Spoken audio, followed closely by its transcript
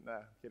No,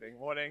 kidding.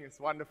 Morning. It's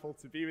wonderful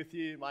to be with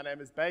you. My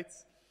name is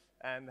Bates,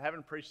 and I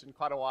haven't preached in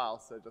quite a while,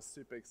 so just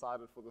super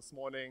excited for this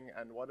morning,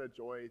 and what a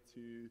joy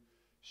to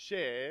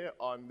share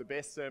on the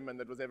best sermon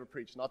that was ever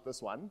preached, not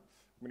this one.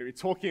 I'm going to be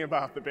talking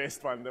about the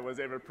best one that was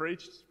ever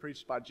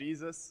preached by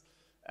Jesus,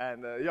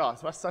 and it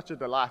was such a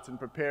delight in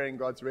preparing.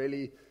 God's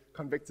really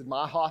convicted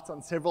my heart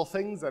on several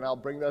things, and I'll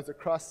bring those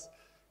across,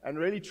 and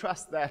really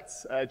trust that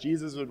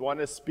Jesus would want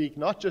to speak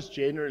not just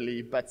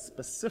generally, but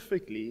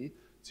specifically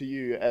to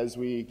you as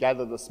we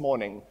gather this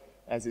morning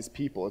as his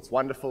people. It's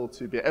wonderful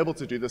to be able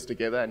to do this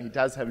together, and he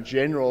does have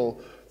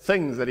general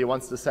things that he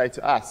wants to say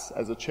to us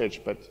as a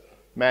church, but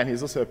man,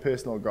 he's also a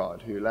personal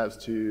God who loves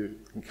to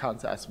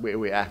encounter us where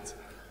we're at.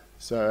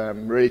 So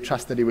really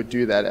trust that he would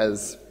do that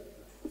as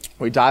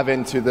we dive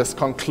into this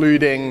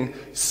concluding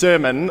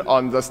sermon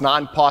on this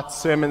 9-part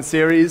sermon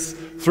series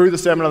through the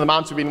Sermon on the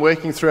Mount we've been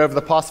working through over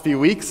the past few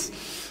weeks.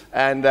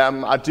 And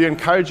I do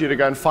encourage you to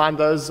go and find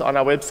those on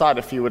our website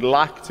if you would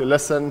like to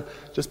listen.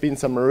 Just been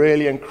some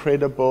really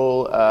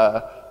incredible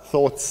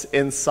thoughts,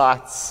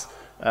 insights,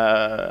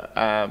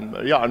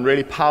 and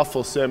really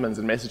powerful sermons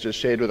and messages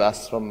shared with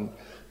us from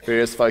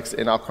various folks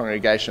in our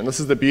congregation. This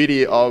is the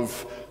beauty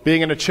of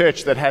being in a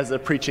church that has a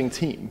preaching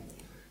team,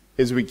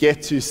 is we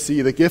get to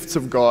see the gifts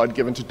of God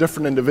given to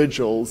different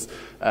individuals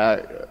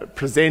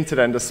presented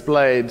and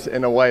displayed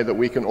in a way that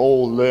we can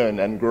all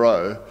learn and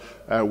grow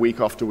week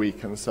after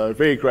week. And so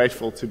very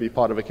grateful to be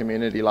part of a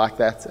community like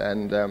that.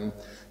 And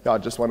I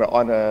just want to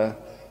honor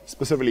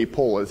specifically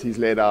Paul as he's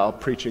led our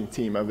preaching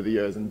team over the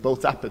years and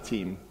built up a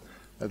team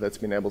that's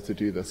been able to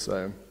do this.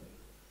 So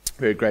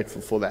very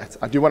grateful for that.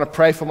 I do want to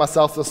pray for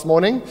myself this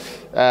morning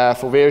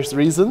for various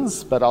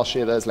reasons, but I'll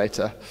share those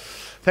later.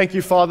 Thank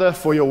you, Father,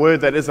 for your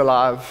word that is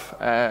alive,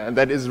 and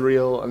that is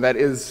real, and that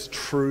is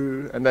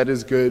true, and that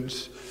is good,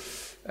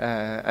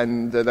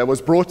 and that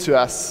was brought to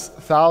us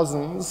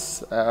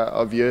thousands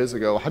of years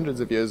ago, hundreds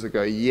of years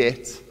ago,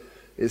 yet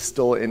is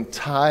still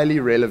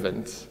entirely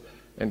relevant,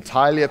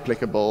 entirely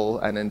applicable,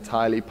 and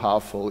entirely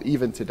powerful,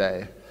 even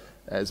today,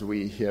 as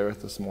we hear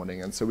it this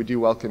morning. And so we do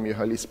welcome you,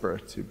 Holy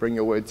Spirit, to bring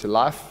your word to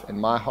life in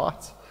my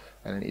heart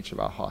and in each of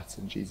our hearts.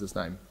 In Jesus'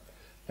 name,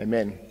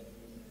 amen.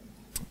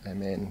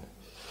 Amen.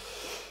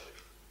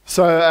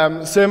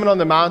 So, Sermon on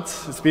the Mount,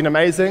 it's been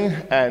amazing,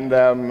 and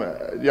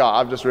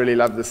I've just really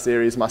loved this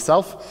series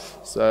myself,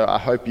 so I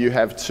hope you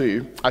have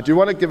too. I do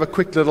want to give a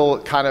quick little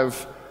kind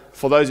of,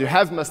 for those who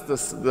have missed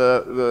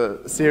the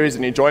series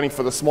and you're joining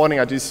for this morning,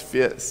 I do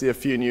see a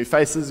few new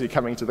faces, you're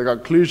coming to the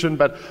conclusion,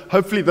 but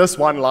hopefully this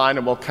one line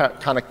and will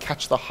kind of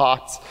catch the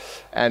heart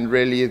and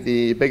really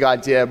the big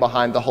idea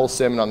behind the whole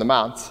Sermon on the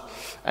Mount.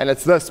 And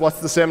it's this: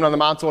 what's the Sermon on the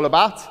Mount all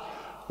about?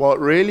 Well, it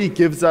really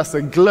gives us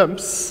a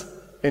glimpse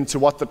into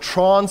what the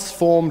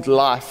transformed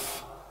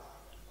life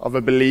of a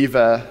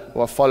believer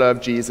or a follower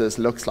of Jesus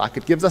looks like.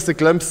 It gives us a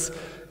glimpse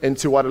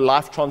into what a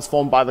life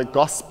transformed by the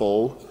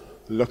gospel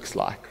looks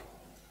like.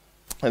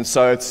 And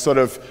so it's sort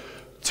of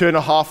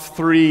 2.5,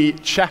 3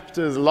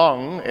 chapters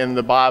long in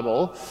the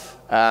Bible,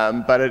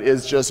 but it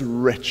is just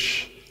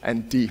rich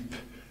and deep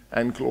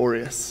and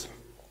glorious.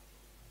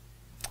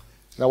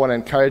 And I want to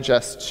encourage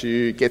us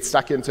to get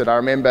stuck into it. I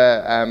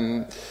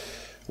remember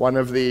one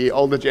of the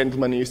older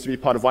gentlemen who used to be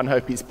part of One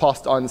Hope, he's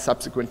passed on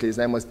subsequently. His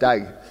name was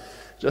Doug.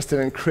 Just an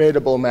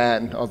incredible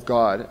man of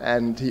God.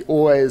 And he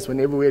always,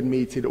 whenever we'd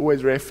meet, he'd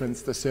always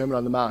reference the Sermon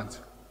on the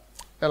Mount.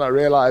 And I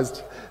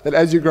realized that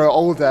as you grow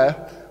older,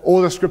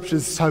 all the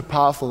scriptures are so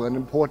powerful and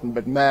important,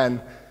 but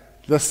man,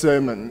 this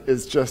sermon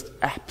is just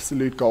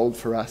absolute gold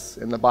for us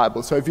in the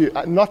Bible. So if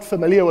you're not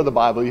familiar with the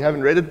Bible, you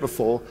haven't read it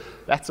before,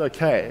 that's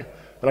okay.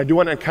 But I do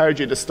want to encourage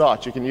you to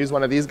start. You can use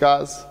one of these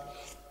guys.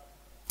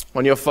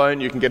 On your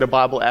phone, you can get a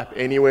Bible app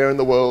anywhere in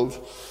the world.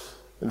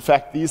 In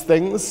fact, these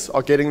things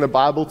are getting the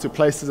Bible to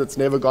places it's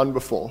never gone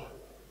before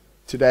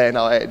today in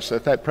our age. So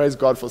praise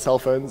God for cell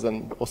phones,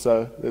 and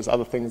also there's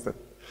other things that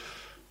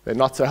they're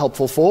not so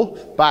helpful for,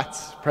 but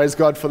praise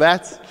God for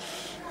that.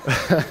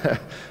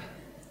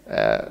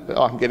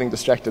 I'm getting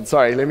distracted.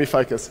 Sorry, let me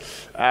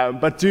focus.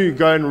 But do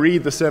go and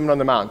read the Sermon on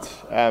the Mount.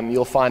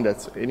 You'll find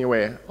it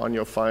anywhere on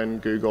your phone.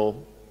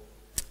 Google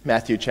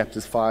Matthew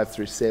chapters 5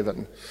 through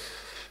 7.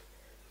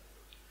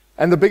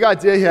 And the big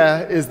idea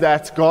here is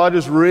that God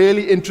is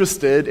really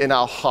interested in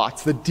our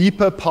hearts, the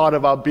deeper part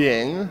of our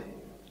being.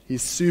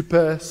 He's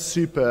super,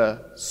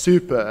 super,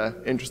 super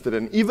interested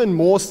in, even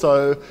more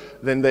so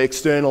than the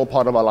external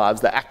part of our lives,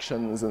 the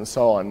actions and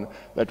so on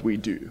that we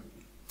do.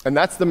 And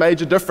that's the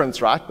major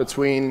difference, right,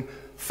 between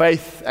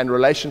faith and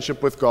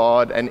relationship with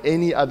God and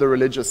any other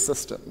religious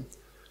system.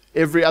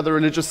 Every other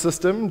religious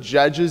system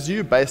judges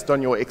you based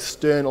on your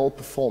external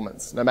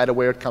performance, no matter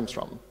where it comes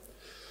from.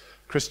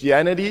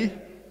 Christianity,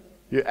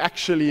 you're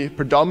actually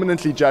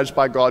predominantly judged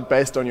by God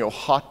based on your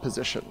heart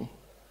position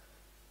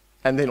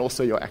and then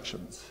also your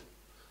actions.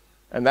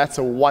 And that's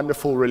a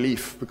wonderful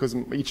relief, because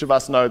each of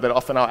us know that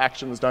often our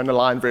actions don't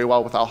align very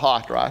well with our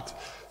heart, right?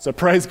 So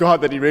praise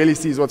God that he really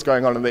sees what's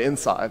going on the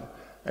inside,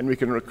 and we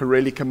can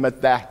really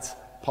commit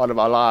that part of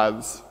our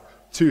lives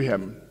to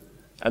him,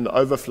 and the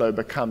overflow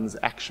becomes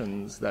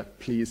actions that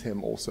please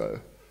him also.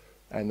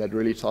 and that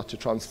really start to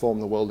transform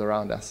the world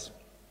around us.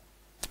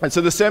 And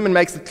so the sermon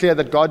makes it clear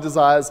that God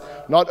desires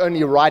not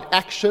only right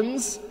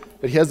actions,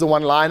 but here's the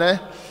one-liner,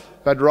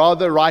 but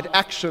rather right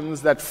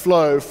actions that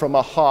flow from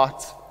a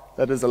heart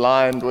that is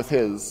aligned with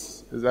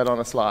His. Is that on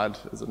a slide?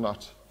 Is it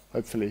not?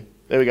 Hopefully.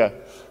 There we go.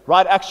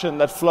 Right action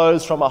that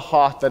flows from a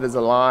heart that is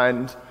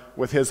aligned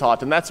with His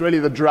heart. And that's really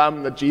the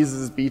drum that Jesus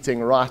is beating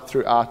right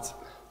throughout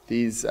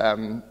these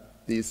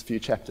few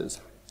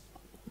chapters.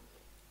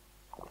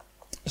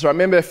 So I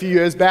remember a few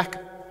years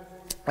back,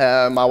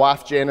 my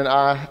wife Jen and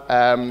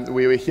I,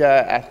 we were here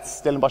at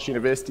Stellenbosch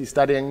University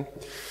studying.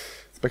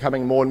 It's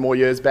becoming more and more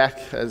years back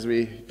as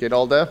we get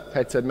older,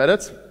 hate to admit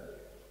it.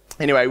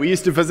 Anyway, we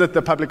used to visit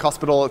the public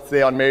hospital. It's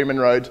there on Merriman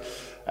Road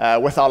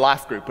with our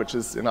life group, which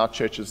is in our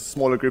churches,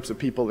 smaller groups of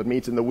people that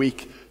meet in the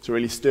week to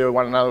really stir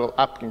one another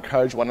up,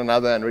 encourage one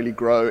another, and really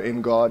grow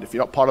in God. If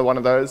you're not part of one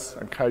of those,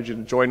 I encourage you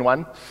to join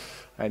one,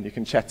 and you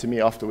can chat to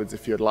me afterwards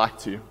if you'd like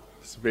to.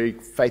 It's a very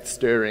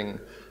faith-stirring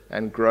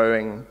and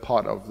growing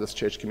part of this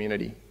church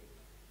community.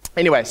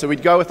 Anyway, so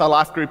we'd go with our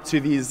life group to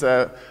these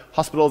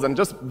hospitals and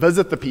just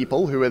visit the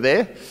people who were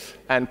there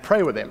and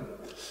pray with them.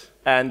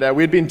 And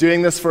we'd been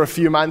doing this for a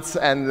few months,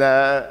 and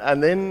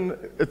then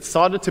it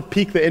started to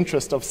pique the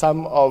interest of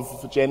some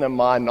of Jen and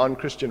my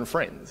non-Christian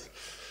friends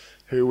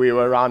who we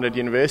were around at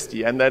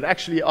university. And they'd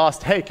actually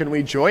asked, hey, can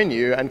we join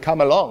you and come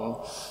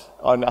along?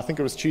 On, I think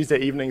it was Tuesday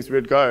evenings, we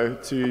would go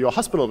to your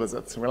hospital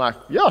visits. And we're like,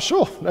 yeah,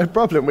 sure, no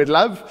problem. We'd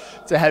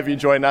love to have you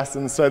join us.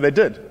 And so they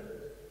did.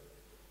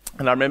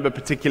 And I remember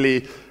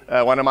particularly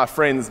one of my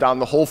friends down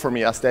the hall from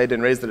me, I stayed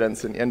in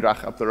residence in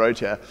Eendracht up the road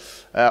here,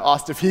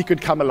 asked if he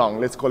could come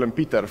along. Let's call him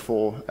Peter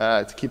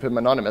to keep him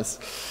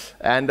anonymous.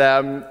 And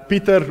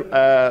Peter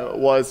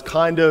was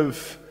kind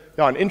of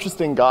an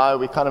interesting guy.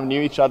 We kind of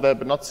knew each other,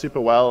 but not super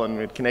well, and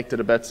we'd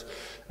connected a bit.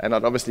 And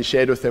I'd obviously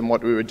shared with him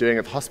what we were doing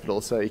at the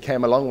hospital, so he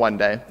came along one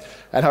day.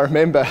 And I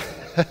remember,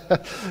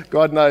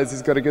 God knows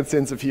he's got a good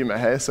sense of humor,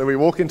 hey? So we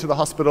walk into the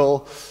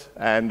hospital,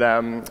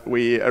 and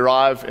we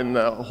arrive in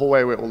the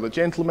hallway where all the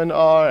gentlemen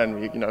are,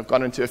 and we've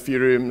gone into a few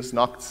rooms,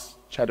 knocked,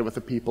 chatted with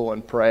the people,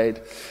 and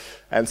prayed.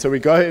 And so we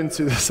go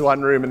into this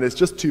one room, and there's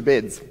just 2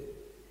 beds.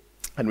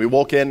 And we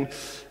walk in,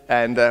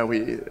 and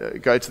we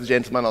go to the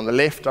gentleman on the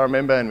left, I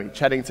remember, and we're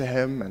chatting to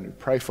him, and we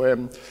pray for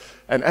him.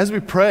 And as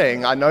we're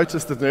praying, I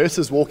noticed the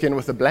nurses walk in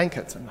with a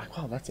blanket. I'm like,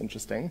 wow, that's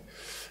interesting.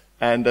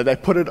 And they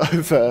put it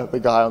over the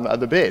guy on the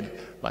other bed.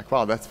 I'm like,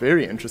 wow, that's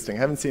very interesting. I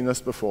haven't seen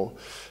this before.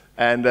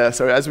 And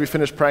so as we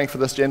finished praying for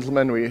this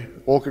gentleman, we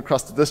walk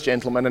across to this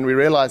gentleman, and we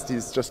realized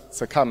he's just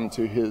succumbed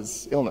to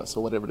his illness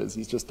or whatever it is.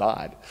 He's just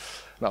died.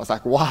 And I was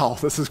like, wow,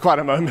 this is quite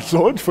a moment,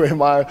 Lord, where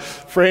my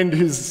friend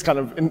who's kind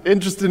of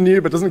interested in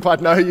you but doesn't quite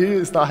know you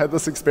has now had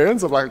this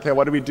experience of like, okay,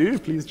 what do we do?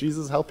 Please,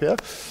 Jesus, help here.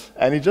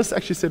 And he just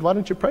actually said, why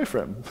don't you pray for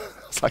him?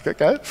 I was like,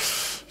 okay.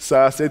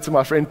 So I said to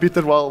my friend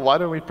Peter, well, why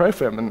don't we pray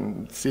for him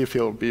and see if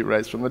he'll be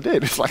raised from the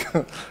dead? He's like,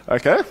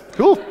 okay,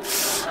 cool.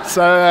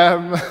 So,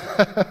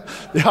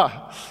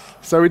 yeah.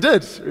 So we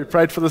did. We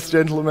prayed for this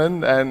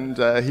gentleman,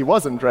 and he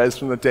wasn't raised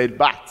from the dead,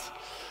 but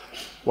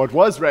what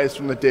was raised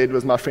from the dead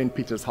was my friend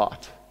Peter's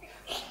heart.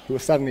 He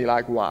was suddenly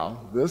like,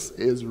 wow, this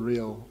is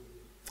real.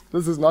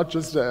 This is not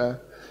just a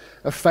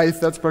faith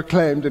that's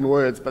proclaimed in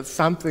words, but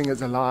something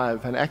is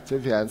alive and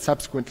active here. And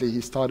subsequently,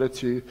 he started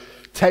to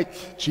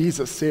take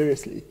Jesus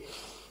seriously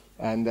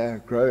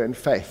and grow in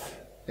faith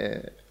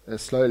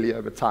slowly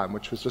over time,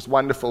 which was just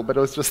wonderful. But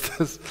it was just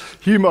this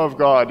humor of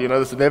God.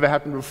 This had never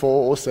happened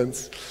before or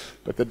since,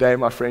 but the day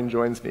my friend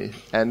joins me.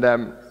 And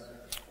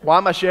why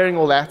am I sharing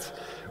all that?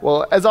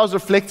 Well, as I was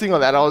reflecting on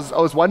that, I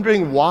was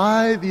wondering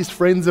why these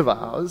friends of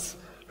ours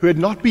who had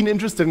not been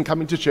interested in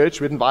coming to church,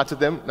 we had invited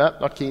them, no,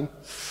 not keen.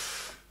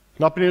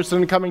 Not been interested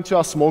in coming to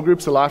our small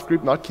groups, a life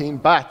group, not keen.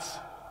 But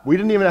we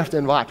didn't even have to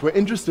invite. We're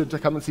interested to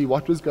come and see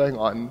what was going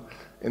on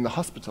in the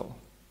hospital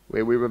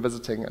where we were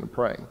visiting and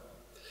praying.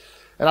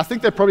 And I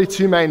think there are probably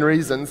 2 main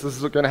reasons. This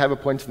is going to have a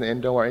point in the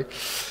end, don't worry.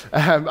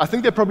 I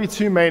think there are probably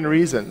 2 main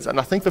reasons. And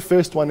I think the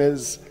first one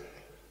is,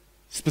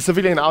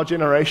 specifically in our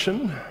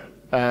generation,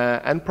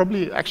 and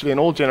probably actually in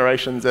all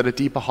generations at a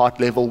deeper heart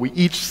level, we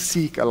each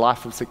seek a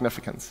life of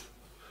significance.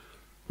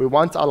 We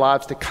want our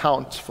lives to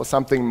count for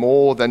something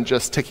more than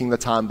just ticking the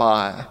time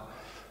by,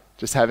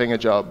 just having a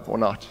job or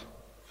not,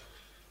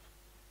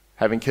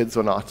 having kids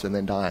or not, and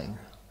then dying.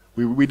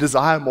 We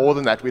desire more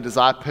than that. We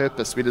desire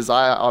purpose. We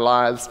desire our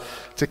lives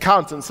to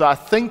count. And so I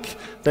think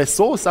they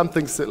saw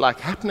something like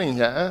happening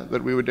here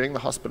that we were doing in the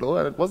hospital,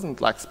 and it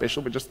wasn't like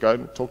special. We just go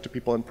and talk to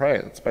people and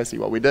pray. That's basically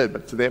what we did,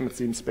 but to them it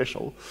seemed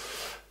special.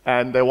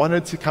 And they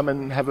wanted to come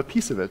and have a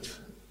piece of it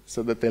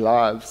so that their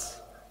lives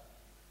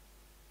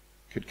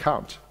could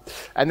count.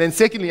 And then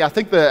secondly, I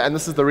think and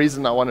this is the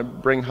reason I want to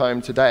bring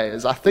home today,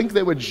 is I think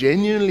they were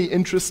genuinely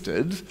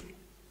interested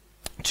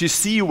to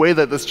see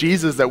whether this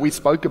Jesus that we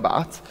spoke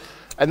about,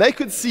 and they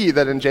could see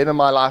that in Jen and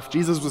my life,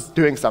 Jesus was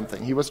doing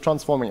something. He was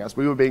transforming us.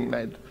 We were being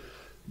made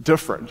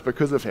different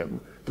because of him.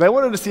 But they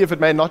wanted to see if it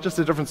made not just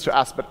a difference to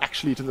us, but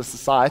actually to the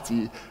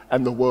society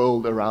and the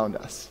world around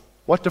us.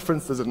 What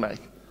difference does it make?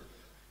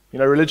 You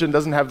know, religion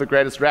doesn't have the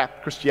greatest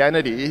rap.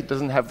 Christianity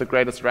doesn't have the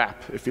greatest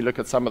rap if you look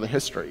at some of the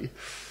history.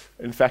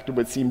 In fact, it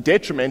would seem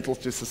detrimental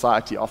to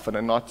society often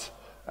and not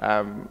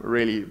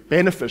really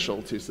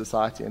beneficial to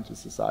society and to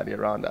society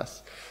around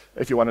us.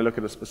 If you want to look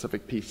at a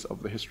specific piece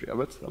of the history of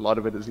it, a lot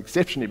of it is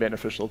exceptionally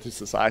beneficial to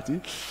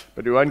society,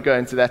 but we won't go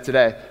into that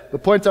today. The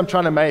point I'm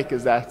trying to make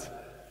is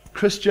that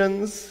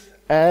Christians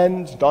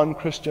and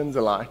non-Christians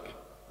alike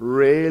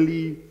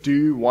really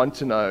do want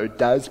to know,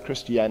 does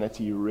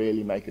Christianity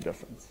really make a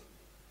difference?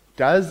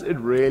 Does it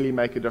really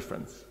make a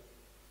difference?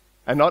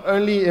 And not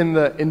only in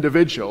the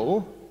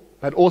individual,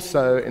 but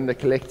also in the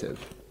collective,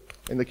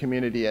 in the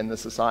community and the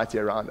society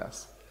around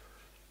us.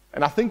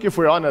 And I think if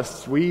we're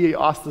honest, we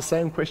ask the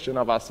same question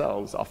of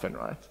ourselves often,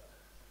 right?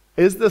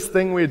 Is this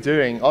thing we're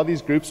doing, are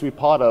these groups we're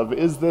part of,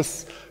 is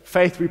this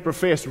faith we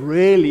profess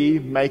really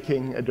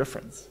making a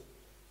difference?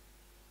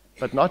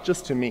 But not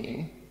just to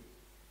me,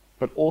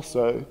 but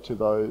also to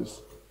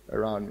those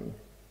around me.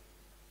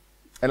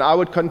 And I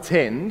would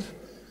contend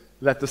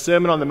that the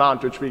Sermon on the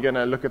Mount, which we're going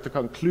to look at the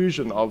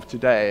conclusion of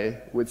today,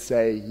 would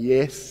say,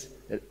 yes,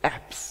 it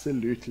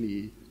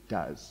absolutely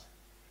does.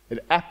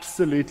 It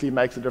absolutely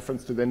makes a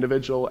difference to the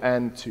individual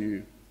and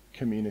to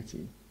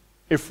community,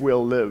 if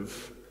we'll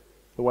live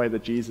the way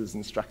that Jesus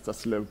instructs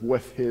us to live,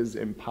 with his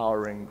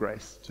empowering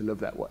grace to live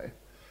that way.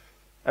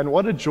 And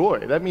what a joy.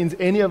 That means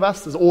any of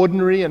us, as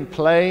ordinary and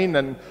plain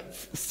and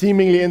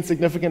seemingly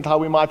insignificant how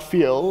we might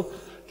feel,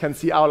 can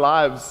see our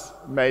lives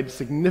made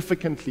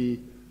significantly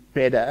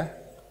better,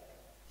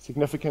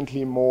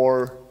 significantly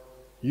more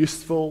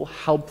useful,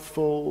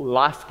 helpful,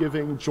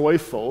 life-giving,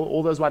 joyful,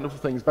 all those wonderful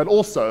things. But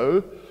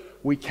also,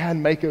 we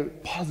can make a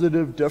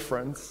positive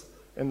difference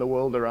in the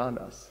world around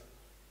us.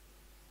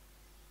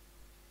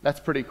 That's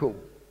pretty cool,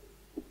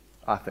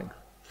 I think.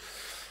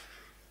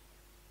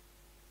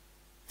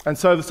 And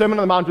so the Sermon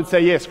on the Mount would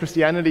say, yes,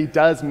 Christianity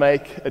does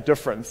make a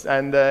difference.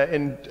 And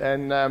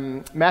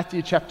in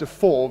Matthew chapter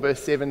 4,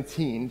 verse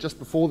 17, just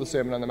before the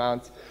Sermon on the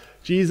Mount,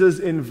 Jesus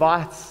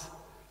invites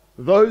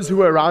those who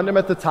were around him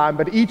at the time,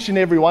 but each and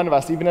every one of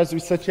us, even as we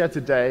sit here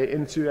today,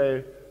 into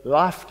a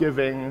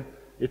life-giving,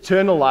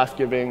 eternal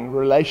life-giving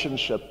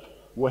relationship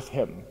with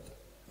him,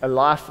 a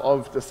life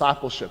of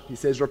discipleship. He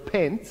says,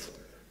 repent,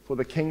 for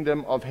the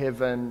kingdom of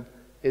heaven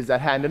is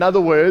at hand. In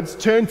other words,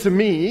 turn to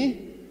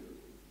me,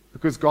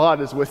 because God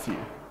is with you,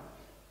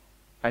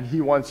 and he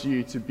wants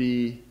you to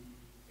be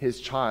his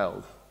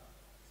child.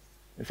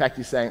 In fact,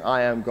 he's saying,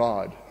 I am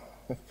God.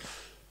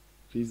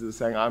 Jesus is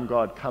saying, I'm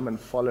God, come and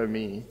follow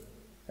me,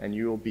 and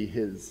you will be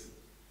his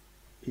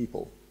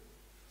people.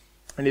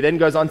 And he then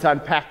goes on to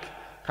unpack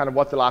kind of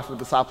what the life of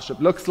discipleship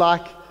looks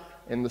like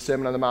in the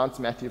Sermon on the Mount,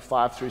 Matthew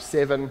 5 through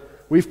 7.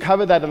 We've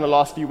covered that in the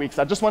last few weeks.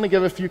 I just want to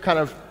give a few kind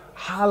of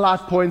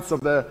highlight points of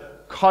the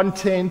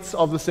content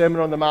of the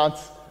Sermon on the Mount.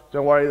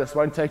 Don't worry, this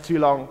won't take too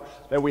long,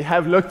 that we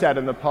have looked at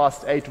in the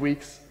past 8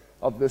 weeks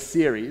of this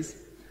series.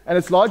 And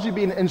it's largely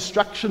been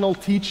instructional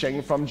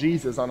teaching from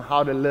Jesus on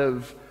how to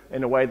live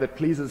in a way that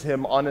pleases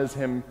him, honors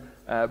him,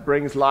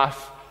 brings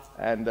life,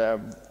 and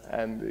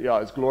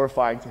is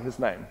glorifying to his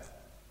name.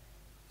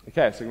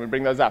 Okay, so we're going to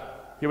bring those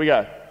up. Here we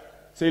go.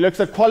 So he looks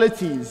at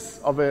qualities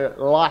of a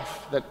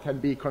life that can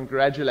be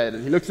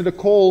congratulated. He looks at a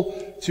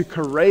call to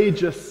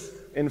courageous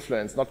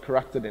influence, not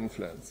corrupted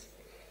influence.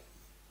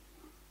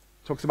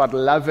 Talks about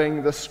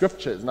loving the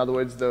scriptures, in other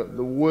words, the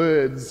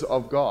words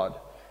of God.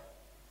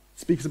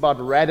 Speaks about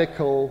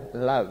radical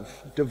love,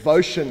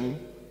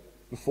 devotion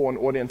before an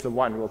audience of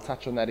one. We'll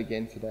touch on that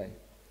again today.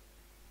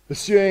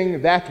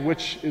 Pursuing that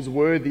which is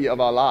worthy of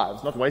our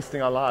lives, not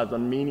wasting our lives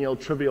on menial,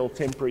 trivial,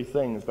 temporary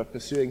things, but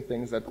pursuing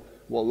things that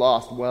will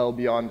last well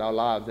beyond our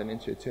lives and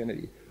into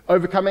eternity.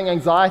 Overcoming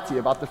anxiety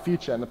about the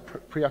future and the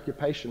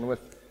preoccupation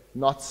with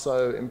not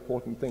so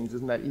important things.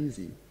 Isn't that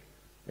easy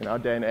in our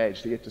day and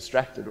age to get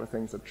distracted with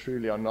things that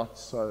truly are not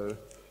so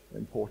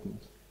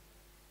important?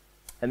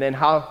 And then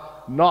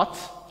how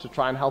not to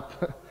try and help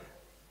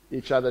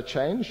each other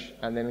change,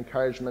 and then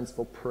encouragements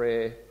for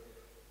prayer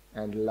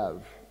and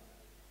love.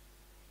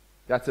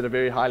 That's at a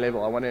very high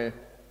level.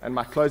 And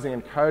my closing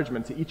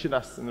encouragement to each of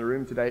us in the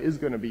room today is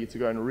going to be to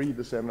go and read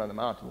the Sermon on the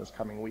Mount in this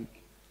coming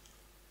week.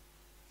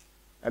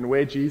 And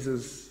where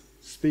Jesus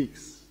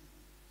speaks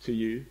to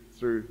you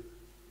through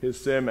his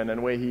sermon,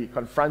 and where he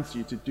confronts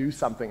you to do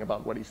something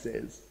about what he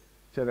says,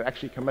 to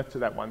actually commit to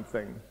that one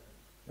thing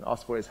and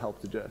ask for his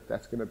help to do it.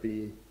 That's going to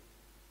be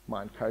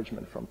my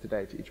encouragement from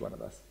today to each one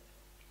of us.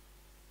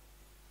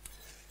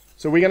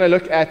 So we're going to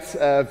look at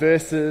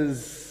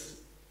verses...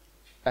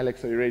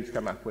 Alex, are you ready to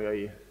come up? Where are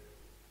you?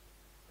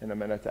 In a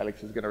minute,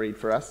 Alex is going to read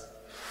for us.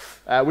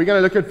 We're going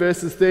to look at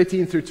verses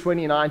 13 through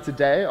 29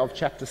 today of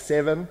chapter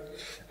 7.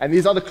 And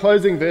these are the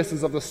closing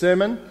verses of the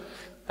sermon.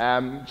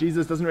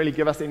 Jesus doesn't really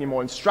give us any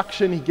more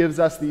instruction. He gives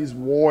us these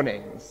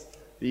warnings,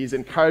 these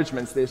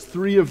encouragements. There's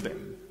 3 of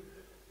them.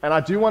 And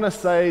I do want to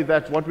say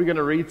that what we're going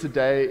to read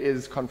today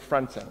is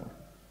confronting.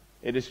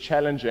 It is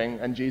challenging,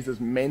 and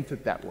Jesus meant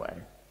it that way.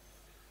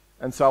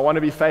 And so I want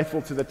to be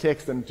faithful to the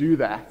text and do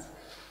that.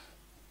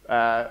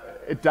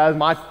 It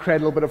might create a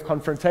little bit of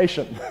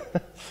confrontation.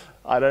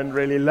 I don't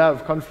really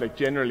love conflict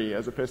generally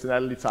as a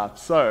personality type.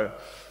 So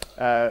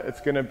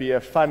it's going to be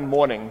a fun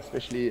morning,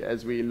 especially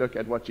as we look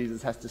at what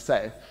Jesus has to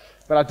say.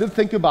 But I did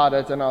think about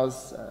it, and I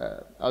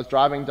was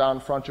driving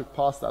down Franschhoek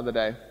Pass the other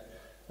day,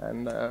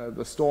 and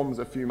the storms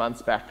a few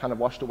months back kind of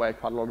washed away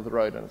quite a lot of the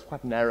road, and it's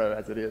quite narrow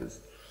as it is.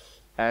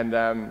 And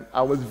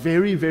I was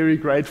very, very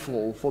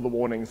grateful for the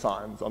warning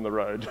signs on the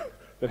road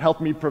that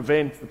helped me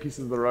prevent the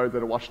pieces of the road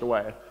that are washed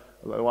away.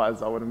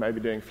 Otherwise, I would have maybe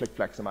doing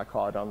flick-flacks in my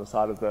car down the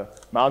side of the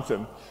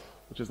mountain,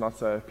 which is not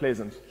so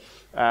pleasant.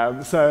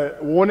 So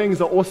warnings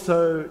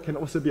can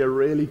also be a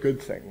really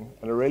good thing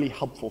and a really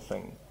helpful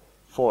thing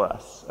for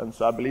us. And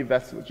so I believe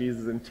that's what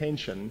Jesus'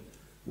 intention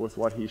with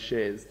what he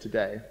shares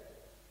today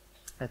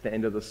at the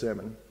end of the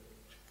sermon.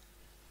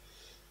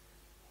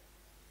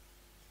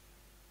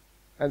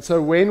 And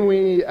so when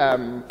we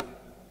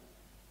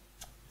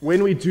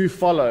do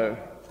follow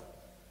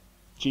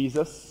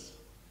Jesus,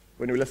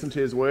 when we listen to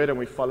his word and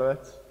we follow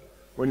it,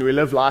 when we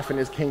live life in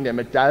his kingdom,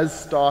 it does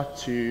start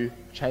to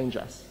change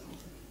us,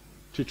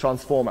 to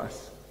transform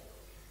us.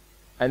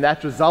 And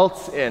that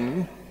results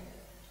in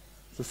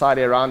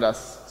society around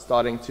us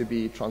starting to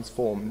be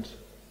transformed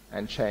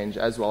and change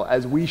as well,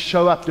 as we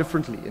show up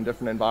differently in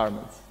different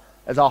environments,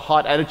 as our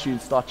heart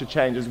attitudes start to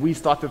change, as we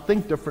start to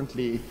think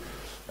differently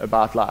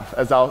about life,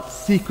 as our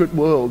secret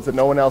worlds that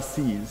no one else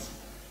sees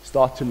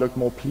start to look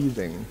more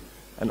pleasing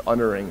and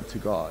honoring to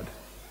God.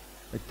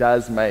 It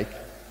does make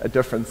a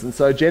difference. And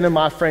so Jen and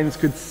my friends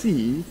could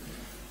see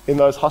in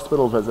those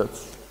hospital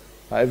visits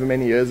however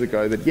many years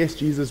ago that yes,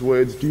 Jesus'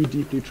 words do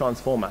deeply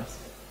transform us.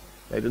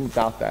 They didn't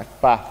doubt that,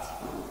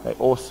 but they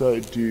also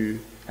do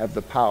have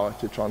the power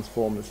to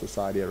transform the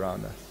society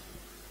around us.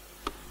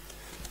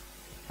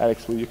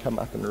 Alex, will you come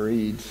up and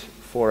read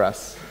for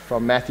us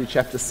from Matthew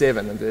chapter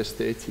 7 and verse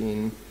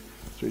 13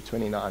 through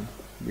 29.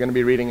 We're going to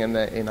be reading in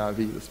the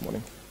NIV this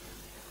morning.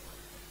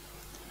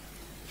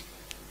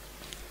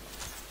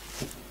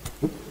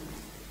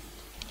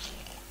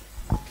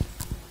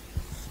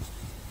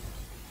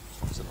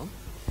 Is it on?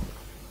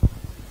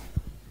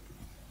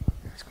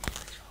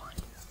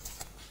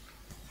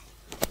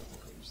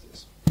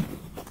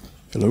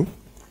 Hello?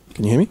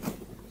 Can you hear me?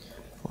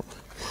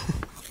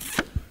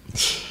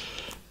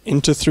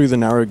 Enter through the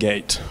narrow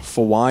gate,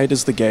 for wide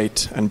is the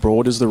gate and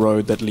broad is the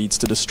road that leads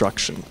to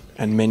destruction,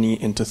 and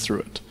many enter through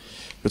it.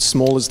 But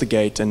small is the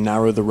gate and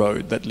narrow the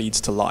road that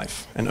leads to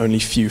life, and only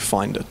few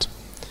find it.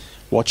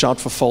 Watch out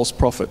for false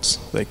prophets.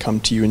 They come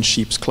to you in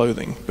sheep's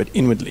clothing, but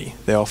inwardly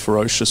they are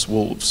ferocious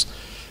wolves.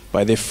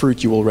 By their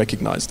fruit you will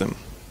recognize them.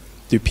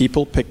 Do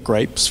people pick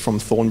grapes from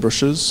thorn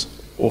bushes,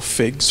 or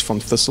figs from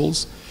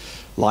thistles?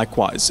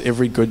 Likewise,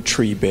 every good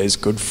tree bears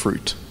good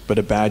fruit, but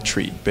a bad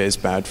tree bears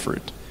bad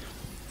fruit.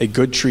 A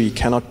good tree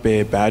cannot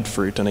bear bad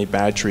fruit, and a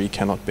bad tree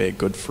cannot bear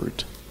good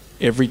fruit.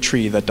 Every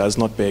tree that does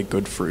not bear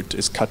good fruit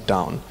is cut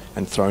down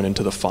and thrown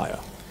into the fire.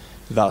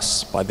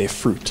 Thus, by their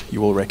fruit you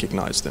will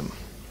recognize them.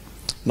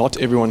 Not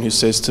everyone who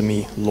says to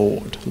me,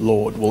 Lord,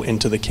 Lord, will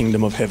enter the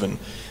kingdom of heaven,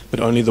 but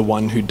only the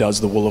one who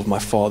does the will of my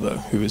Father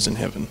who is in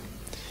heaven.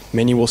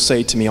 Many will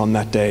say to me on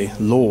that day,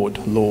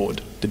 Lord,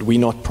 Lord, did we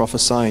not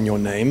prophesy in your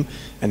name,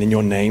 and in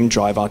your name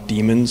drive out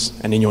demons,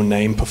 and in your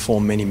name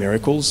perform many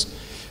miracles?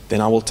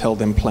 Then I will tell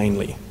them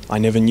plainly, I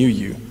never knew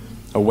you.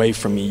 Away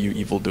from me, you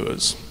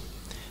evildoers.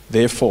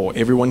 Therefore,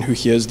 everyone who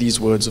hears these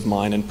words of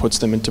mine and puts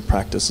them into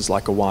practice is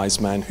like a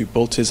wise man who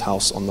built his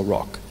house on the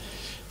rock.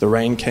 The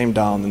rain came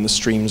down and the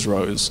streams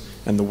rose,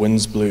 and the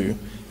winds blew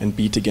and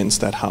beat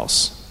against that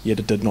house, yet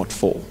it did not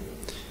fall.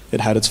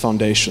 It had its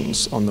foundation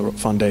on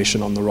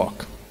the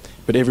rock.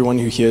 But everyone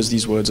who hears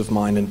these words of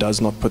mine and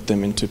does not put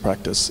them into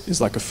practice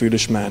is like a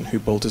foolish man who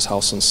built his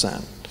house on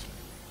sand.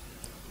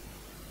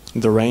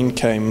 The rain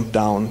came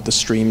down, the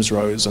streams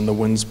rose, and the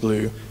winds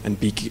blew and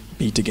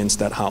beat against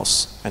that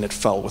house, and it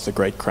fell with a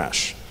great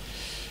crash.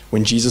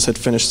 When Jesus had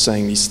finished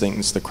saying these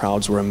things, the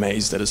crowds were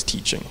amazed at his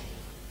teaching,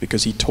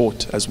 because he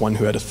taught as one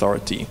who had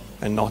authority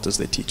and not as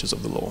their teachers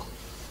of the law.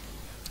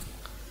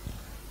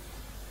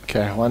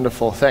 Okay,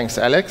 wonderful. Thanks,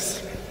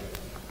 Alex.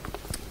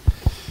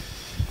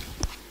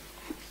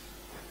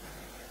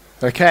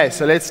 Okay,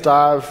 so let's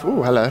dive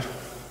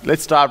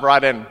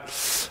right in.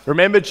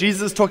 Remember,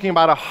 Jesus is talking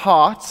about a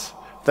heart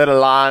that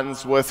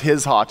aligns with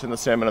his heart in the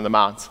Sermon on the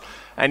Mount.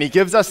 And he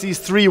gives us these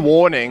three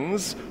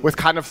warnings with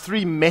kind of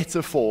three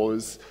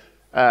metaphors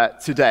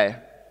today.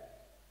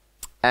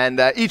 And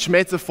each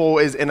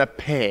metaphor is in a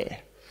pair.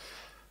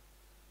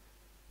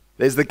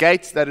 There's the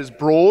gate that is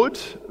broad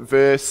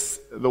versus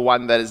the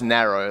one that is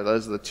narrow.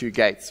 Those are the two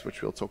gates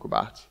which we'll talk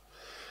about.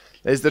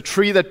 There's the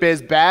tree that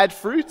bears bad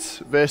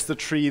fruit versus the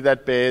tree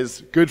that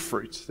bears good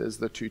fruit. There's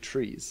the two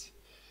trees.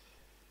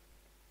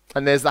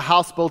 And there's the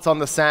house built on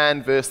the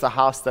sand versus the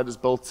house that is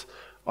built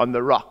on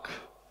the rock.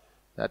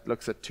 That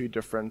looks at two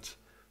different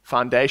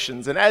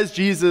foundations. And as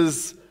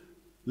Jesus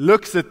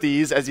looks at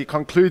these, as he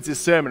concludes his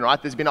sermon,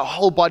 right, there's been a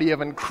whole body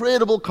of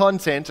incredible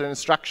content and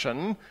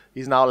instruction.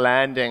 He's now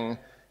landing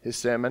his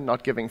sermon,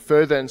 not giving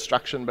further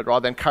instruction, but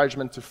rather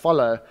encouragement to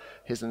follow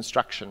his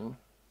instruction.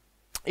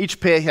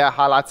 Each pair here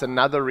highlights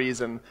another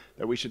reason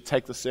that we should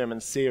take the sermon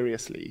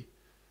seriously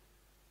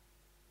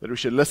that we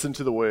should listen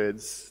to the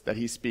words that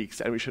he speaks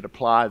and we should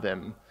apply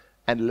them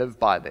and live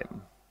by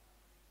them.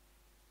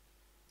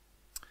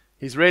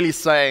 He's really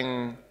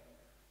saying,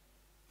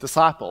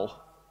 disciple,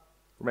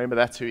 remember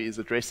that's who he's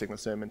addressing the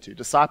sermon to.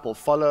 Disciple,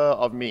 follower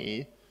of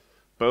me,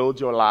 build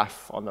your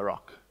life on the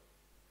rock.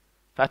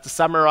 If I had to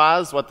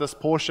summarize what this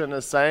portion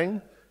is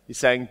saying, he's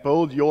saying,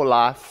 build your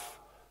life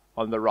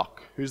on the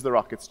rock. Who's the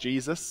rock? It's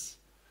Jesus.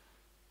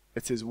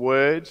 It's his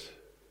word,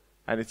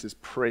 and it's his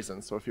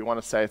presence. So if you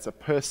want to say it's a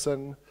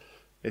person,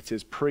 it's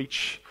his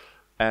preach,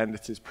 and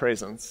it's his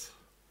presence.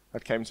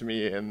 That came to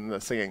me in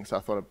the singing, so I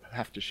thought I'd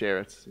have to share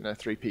it.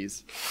 3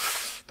 Ps.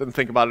 Didn't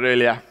think about it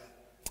earlier.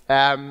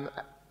 And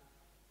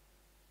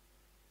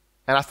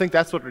I think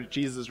that's what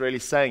Jesus is really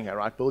saying here,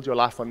 right? Build your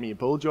life on me.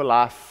 Build your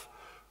life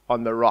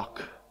on the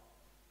rock.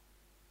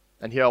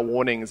 And here are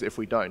warnings if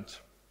we don't.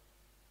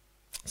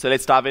 So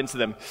let's dive into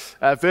them.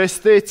 Verse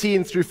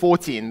 13 through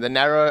 14, the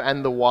narrow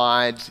and the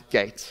wide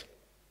gate.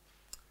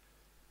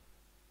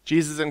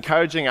 Jesus is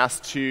encouraging us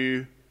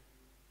to,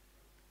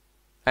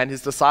 and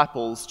his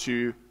disciples,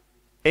 to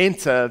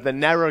enter the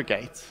narrow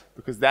gate,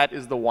 because that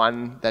is the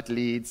one that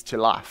leads to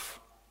life.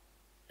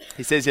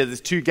 He says here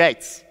there's 2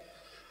 gates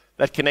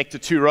that connect to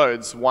 2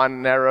 roads,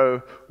 one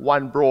narrow,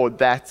 one broad,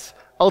 that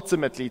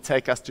ultimately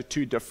take us to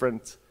 2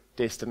 different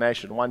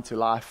destinations, one to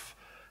life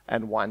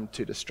and one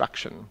to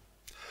destruction.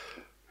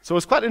 So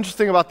what's quite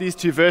interesting about these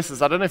 2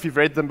 verses, I don't know if you've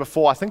read them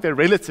before, I think they're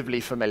relatively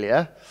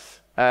familiar.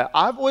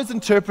 I've always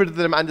interpreted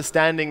them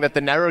understanding that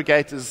the narrow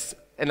gate is,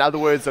 in other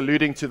words,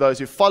 alluding to those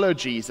who follow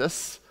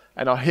Jesus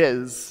and are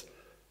his,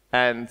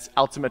 and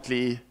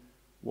ultimately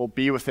will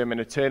be with him in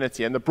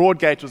eternity. And the broad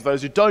gate was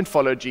those who don't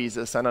follow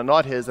Jesus and are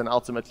not his, and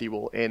ultimately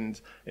will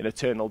end in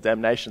eternal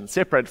damnation,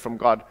 separated from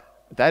God.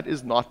 That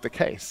is not the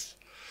case.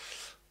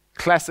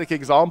 Classic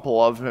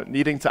example of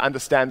needing to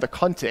understand the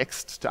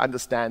context to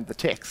understand the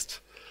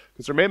text.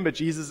 Because remember,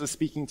 Jesus is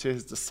speaking to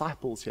his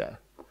disciples here.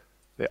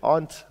 There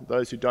aren't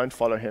those who don't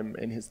follow him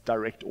in his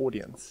direct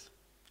audience.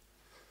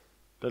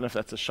 Don't know if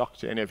that's a shock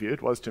to any of you.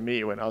 It was to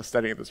me when I was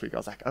studying it this week. I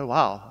was like, oh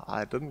wow,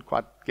 I didn't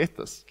quite get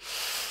this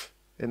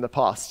in the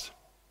past.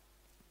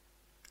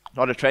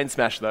 Not a train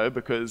smash though,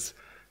 because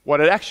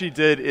what it actually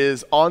did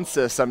is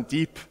answer some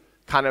deep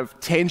kind of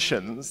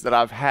tensions that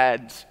I've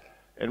had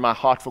in my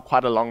heart for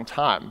quite a long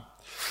time.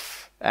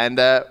 And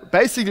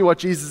basically what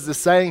Jesus is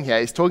saying here,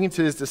 he's talking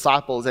to his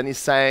disciples and he's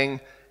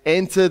saying,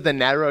 enter the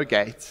narrow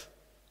gate,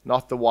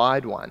 not the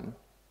wide one.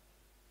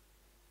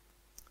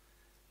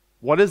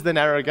 What is the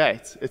narrow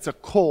gate? It's a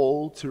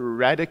call to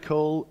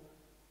radical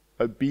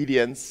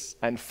obedience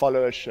and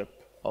followership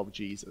of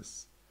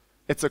Jesus.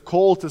 It's a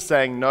call to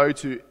saying no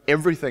to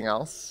everything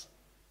else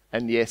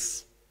and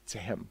yes to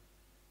him.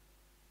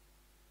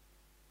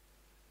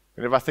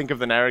 Whenever I think of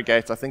the narrow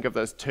gate, I think of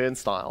those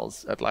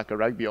turnstiles at like a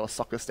rugby or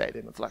soccer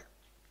stadium. It's like,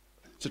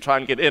 to try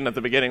and get in at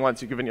the beginning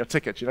once you've given your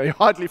ticket. You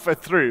hardly fit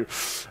through.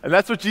 And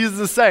that's what Jesus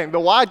is saying. The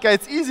wide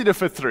gate's easy to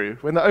fit through.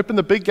 When they open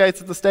the big gates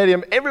at the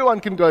stadium,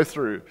 everyone can go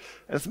through.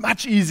 And it's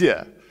much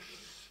easier.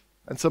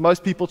 And so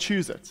most people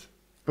choose it.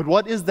 But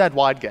what is that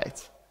wide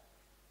gate?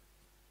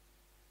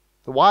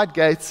 The wide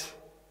gate,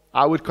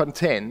 I would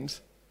contend,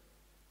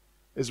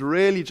 is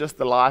really just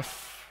the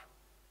life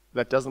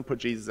that doesn't put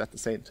Jesus at the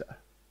center.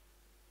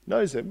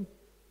 Knows him,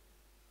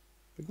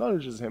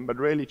 acknowledges him, but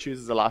really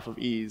chooses a life of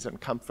ease and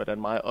comfort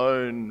and my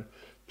own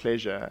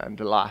pleasure and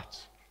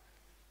delight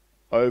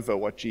over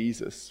what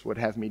Jesus would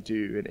have me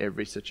do in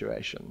every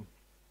situation.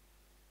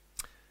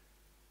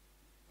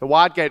 The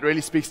wide gate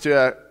really speaks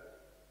to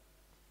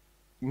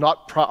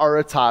not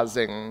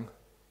prioritizing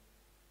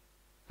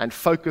and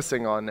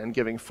focusing on and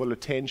giving full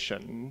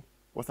attention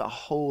with our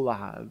whole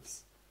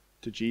lives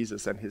to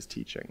Jesus and his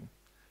teaching.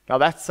 Now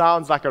that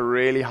sounds like a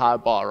really high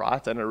bar,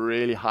 right? And a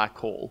really high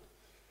call.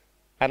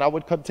 And I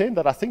would contend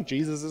that I think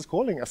Jesus is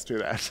calling us to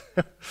that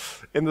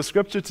in the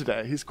scripture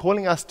today. He's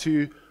calling us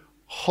to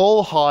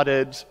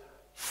wholehearted,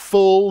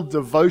 full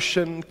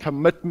devotion,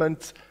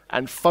 commitment,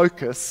 and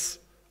focus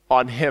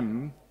on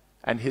him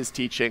and his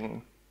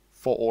teaching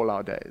for all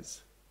our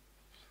days.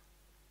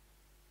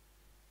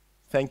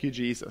 Thank you,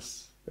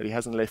 Jesus, that he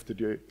hasn't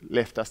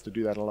left us to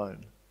do that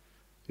alone.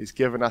 He's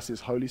given us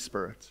his Holy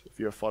Spirit, if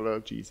you're a follower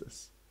of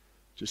Jesus,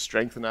 to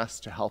strengthen us,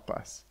 to help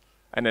us,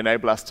 and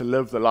enable us to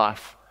live the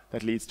life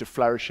that leads to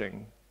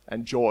flourishing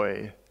and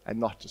joy and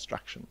not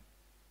destruction.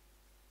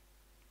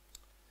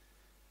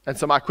 And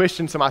so my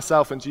question to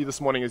myself and to you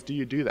this morning is, do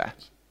you do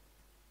that?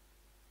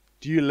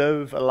 Do you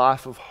live a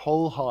life of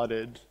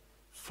wholehearted,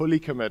 fully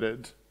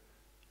committed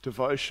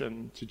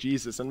devotion to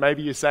Jesus? And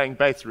maybe you're saying,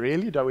 Bates,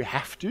 really? Do we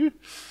have to?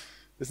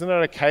 Isn't it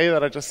okay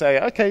that I just say,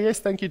 okay, yes,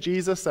 thank you,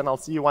 Jesus, and I'll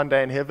see you one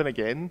day in heaven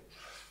again?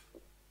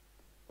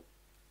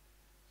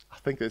 I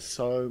think there's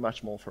so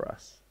much more for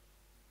us.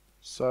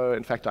 So,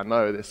 in fact, I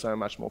know there's so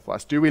much more for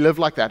us. Do we live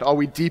like that? Are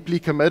we deeply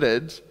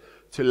committed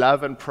to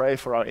love and pray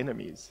for our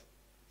enemies?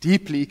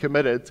 Deeply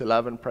committed to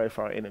love and pray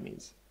for our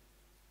enemies.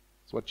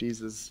 That's what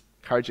Jesus is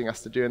encouraging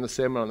us to do in the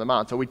Sermon on the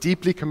Mount. Are we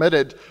deeply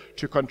committed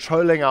to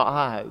controlling our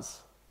eyes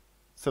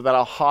so that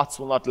our hearts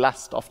will not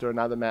lust after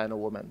another man or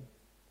woman?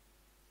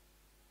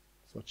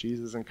 That's what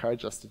Jesus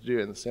encouraged us to do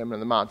in the Sermon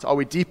on the Mount. Are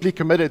we deeply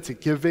committed to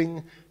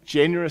giving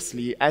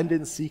generously and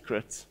in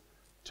secret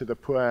to the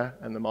poor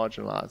and the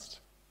marginalized?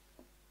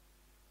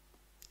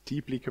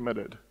 Deeply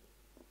committed,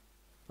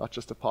 not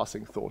just a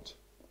passing thought.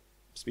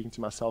 I'm speaking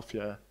to myself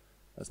here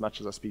as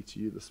much as I speak to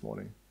you this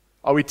morning.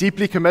 Are we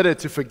deeply committed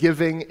to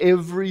forgiving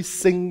every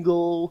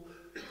single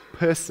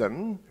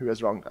person who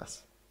has wronged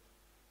us?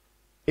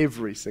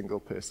 Every single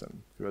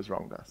person who has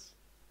wronged us.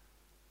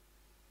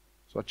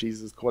 That's what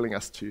Jesus is calling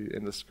us to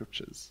in the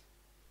scriptures.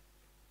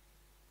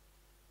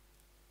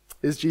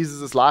 Is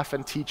Jesus' life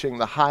and teaching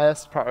the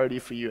highest priority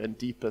for you and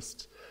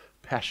deepest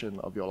passion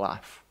of your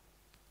life?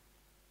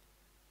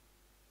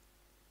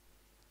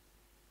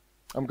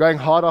 I'm going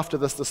hard after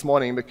this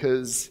morning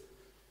because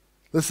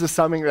this is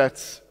something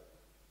that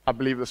I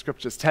believe the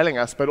scripture is telling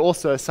us, but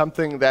also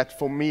something that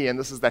for me, and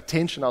this is that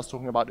tension I was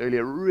talking about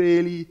earlier,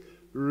 really,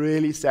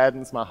 really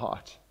saddens my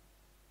heart,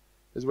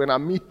 is when I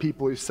meet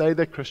people who say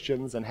they're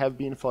Christians and have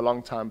been for a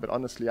long time, but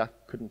honestly, I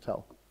couldn't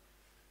tell.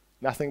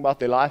 Nothing about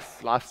their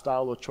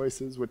lifestyle, or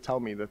choices would tell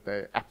me that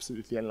they're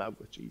absolutely in love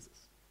with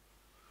Jesus.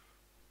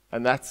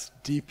 And that's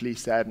deeply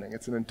saddening.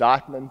 It's an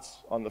indictment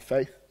on the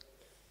faith,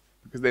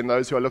 because then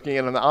those who are looking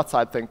in on the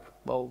outside think,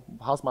 well,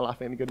 how's my life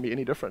going to be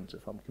any different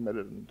if I'm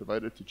committed and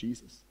devoted to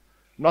Jesus?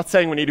 I'm not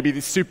saying we need to be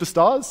these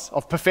superstars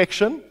of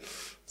perfection.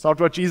 It's not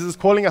what Jesus is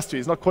calling us to.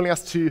 He's not calling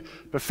us to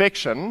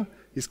perfection.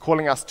 He's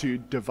calling us to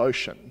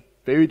devotion.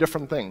 Very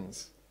different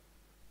things.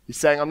 He's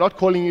saying, I'm not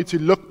calling you to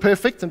look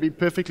perfect and be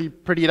perfectly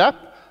prettied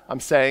up.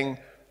 I'm saying,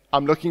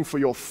 I'm looking for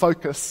your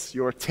focus,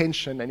 your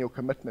attention, and your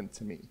commitment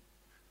to me.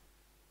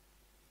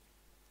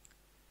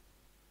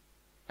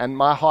 And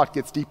my heart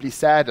gets deeply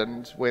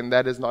saddened when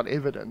that is not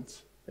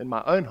evident in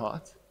my own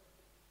heart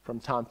from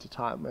time to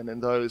time and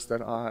in those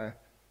that I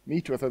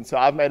meet with. And so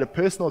I've made a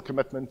personal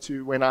commitment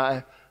to, when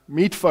I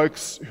meet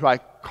folks who I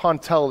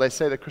can't tell, they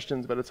say they're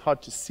Christians, but it's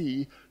hard to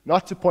see,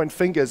 not to point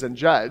fingers and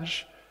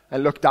judge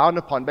and look down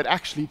upon, but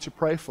actually to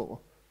pray for.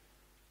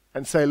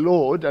 And say,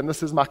 Lord, and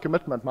this is my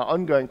commitment, my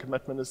ongoing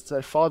commitment is to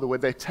say, Father,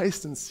 would they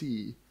taste and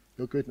see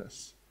your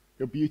goodness,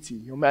 your beauty,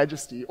 your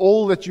majesty,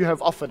 all that you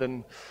have offered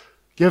and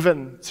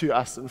given to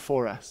us and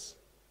for us,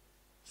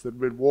 so that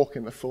we'd walk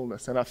in the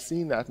fullness. And I've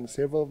seen that in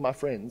several of my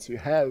friends who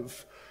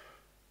have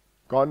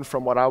gone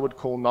from what I would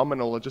call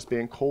nominal or just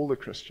being called a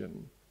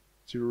Christian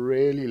to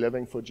really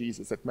living for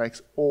Jesus. It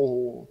makes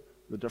all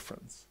the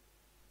difference.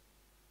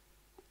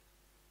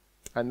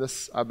 And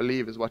this, I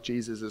believe, is what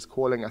Jesus is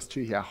calling us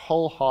to here.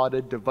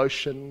 Wholehearted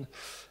devotion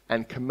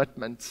and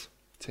commitment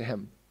to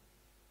Him.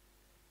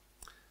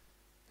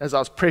 As I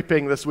was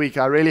prepping this week,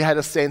 I really had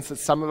a sense that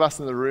some of us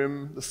in the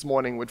room this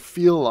morning would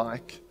feel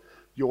like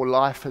your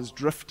life has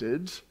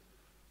drifted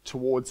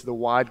towards the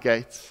wide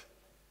gate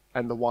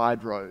and the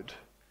wide road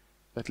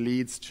that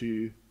leads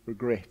to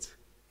regret,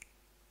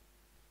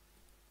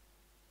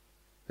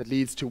 that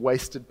leads to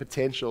wasted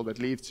potential, that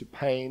leads to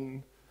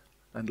pain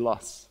and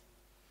loss.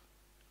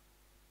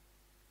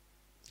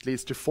 It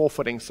leads to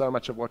forfeiting so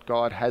much of what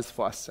God has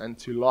for us and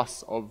to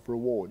loss of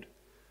reward,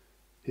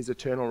 His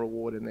eternal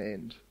reward in the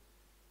end.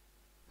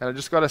 And I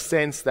just got a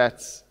sense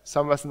that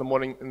some of us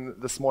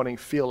this morning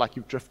feel like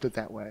you've drifted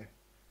that way.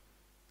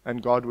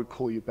 And God would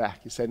call you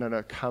back. You say,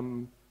 no,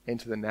 come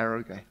into the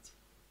narrow gate.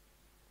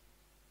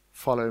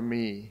 Follow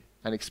me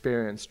and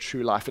experience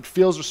true life. It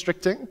feels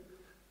restricting.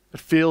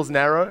 It feels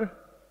narrow.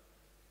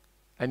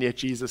 And yet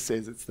Jesus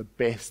says it's the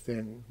best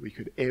thing we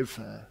could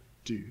ever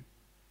do.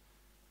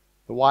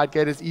 The wide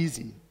gate is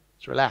easy.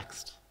 It's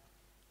relaxed.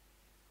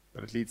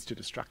 But it leads to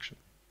destruction.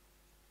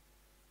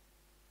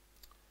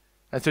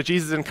 And so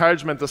Jesus'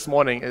 encouragement this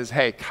morning is,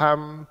 hey,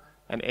 come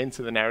and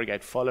enter the narrow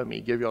gate. Follow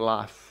me. Give your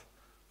life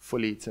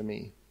fully to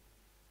me.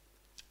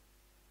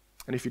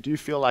 And if you do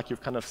feel like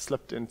you've kind of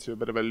slipped into a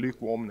bit of a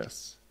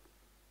lukewarmness,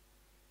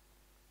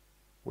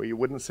 where you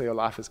wouldn't say your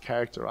life is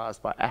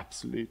characterized by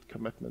absolute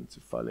commitment to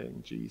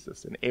following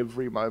Jesus in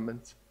every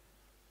moment,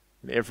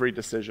 in every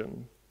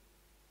decision,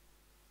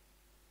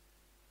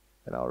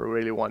 then I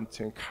really want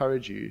to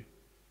encourage you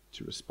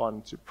to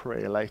respond to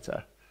prayer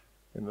later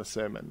in the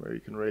sermon, where you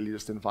can really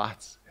just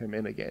invite Him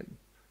in again.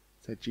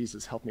 Say,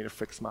 Jesus, help me to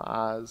fix my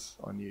eyes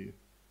on you.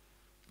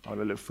 I want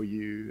to live for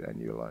you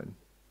and you alone.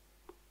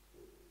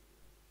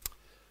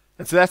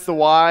 And so that's the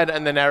wide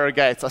and the narrow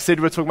gates. I said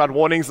we're talking about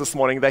warnings this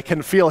morning. They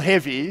can feel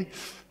heavy,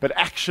 but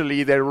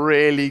actually they're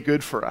really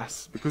good for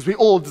us, because we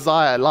all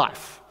desire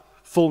life,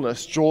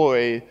 fullness,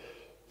 joy,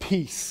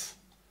 peace.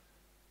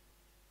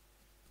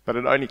 But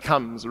it only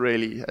comes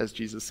really, as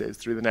Jesus says,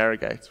 through the narrow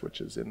gates, which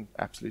is in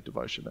absolute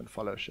devotion and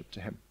fellowship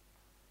to Him.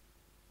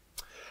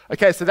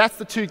 Okay, so that's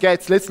the two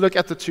gates. Let's look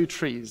at the two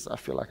trees. I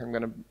feel like I'm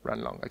going to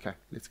run long. Okay,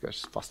 let's go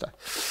faster.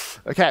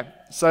 Okay,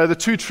 so the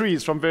two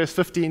trees from verse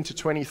 15 to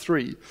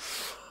 23.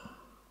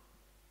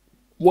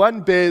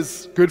 One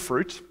bears good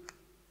fruit,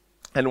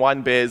 and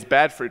one bears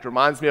bad fruit.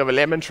 Reminds me of a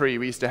lemon tree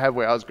we used to have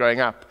where I was growing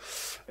up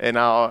in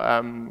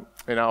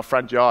our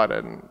front yard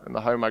and in the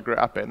home I grew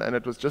up in. And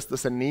it was just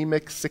this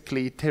anemic,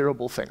 sickly,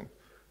 terrible thing.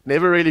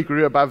 Never really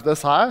grew above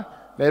this high.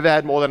 never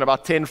had more than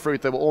about 10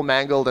 fruit. They were all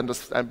mangled,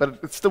 but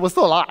it was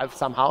still alive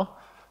somehow.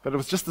 But it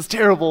was just this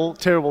terrible,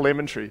 terrible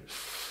lemon tree.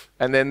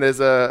 And then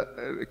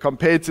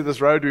compared to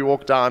this road we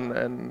walk down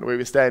and where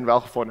we stay in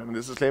Welgevorn, and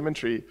there's this lemon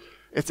tree,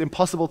 it's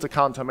impossible to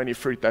count how many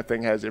fruit that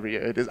thing has every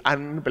year. It is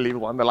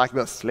unbelievable. And they're like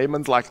this.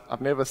 Lemons,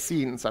 I've never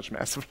seen such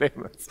massive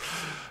lemons.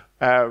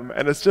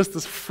 And it's just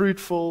this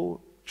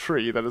fruitful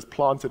tree that is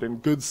planted in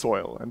good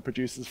soil and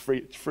produces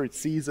fruit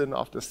season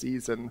after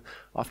season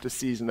after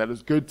season that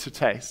is good to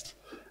taste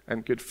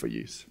and good for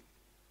use.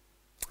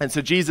 And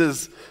so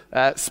Jesus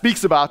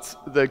speaks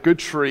about the good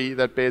tree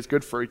that bears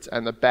good fruit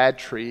and the bad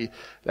tree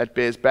that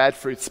bears bad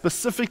fruit,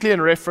 specifically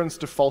in reference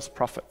to false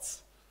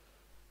prophets.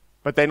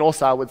 But then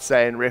also, I would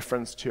say, in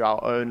reference to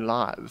our own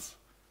lives.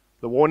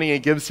 The warning he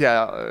gives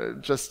here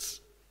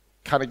just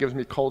kind of gives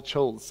me cold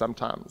chills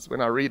sometimes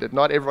when I read it.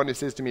 Not everyone who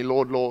says to me,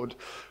 Lord, Lord,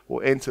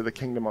 will enter the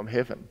kingdom of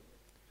heaven.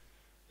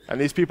 And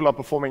these people are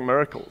performing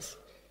miracles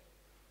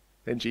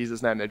in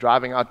Jesus' name. They're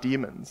driving out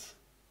demons.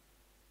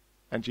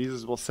 And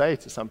Jesus will say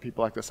to some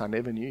people like this, I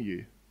never knew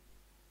you.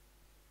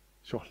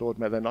 Sure, Lord,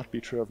 may that not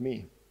be true of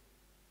me.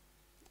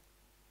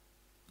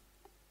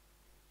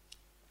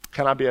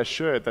 Can I be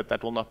assured that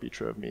that will not be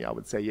true of me? I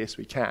would say yes,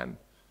 we can,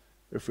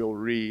 if we'll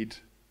read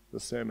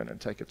the sermon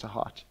and take it to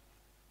heart.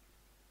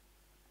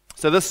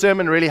 So this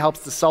sermon really helps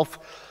to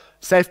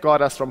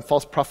safeguard us from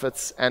false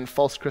prophets and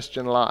false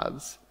Christian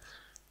lives.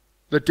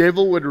 The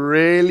devil would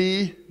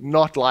really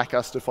not like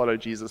us to follow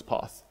Jesus'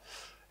 path.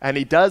 And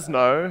he does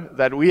know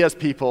that we as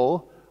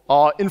people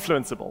are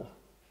influenceable,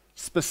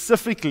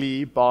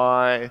 specifically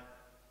by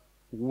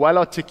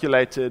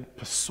well-articulated,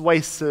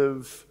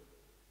 persuasive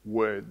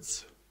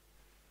words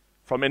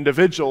from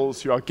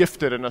individuals who are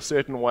gifted in a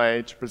certain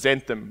way to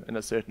present them in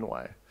a certain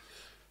way.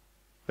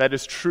 That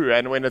is true,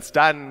 and when it's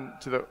done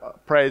to the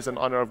praise and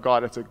honor of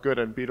God, it's a good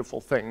and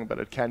beautiful thing, but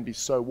it can be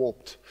so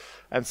warped.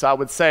 And so I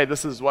would say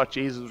this is what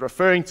Jesus is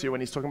referring to when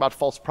he's talking about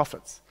false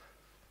prophets.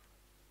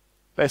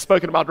 They're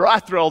spoken about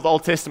right through the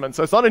Old Testament,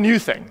 so it's not a new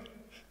thing.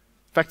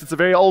 In fact, it's a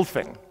very old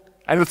thing,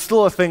 and it's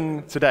still a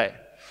thing today.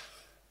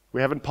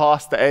 We haven't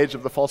passed the age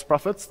of the false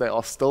prophets. They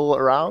are still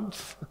around,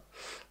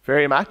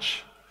 very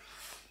much.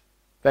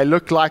 They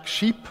look like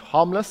sheep,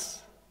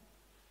 harmless.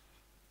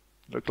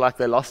 Look like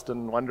they're lost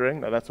and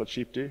wandering. No, that's what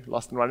sheep do,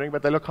 lost and wandering,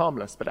 but they look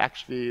harmless. But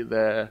actually,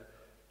 they're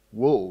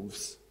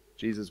wolves,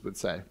 Jesus would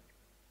say.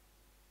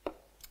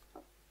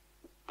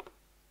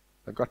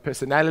 They've got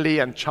personality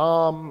and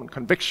charm and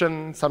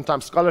conviction,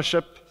 sometimes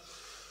scholarship,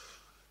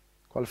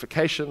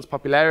 qualifications,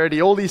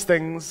 popularity, all these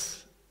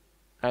things,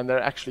 and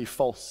they're actually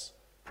false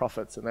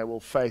prophets, and they will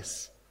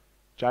face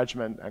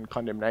judgment and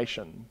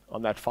condemnation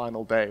on that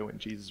final day when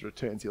Jesus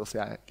returns. He'll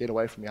say, get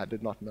away from me, I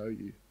did not know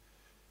you.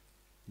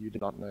 You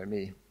did not know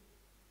me.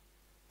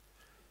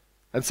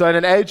 And so in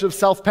an age of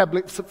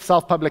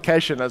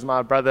self-publication, as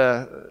my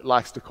brother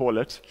likes to call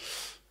it,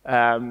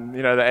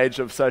 the age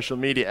of social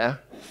media,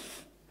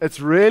 it's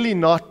really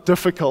not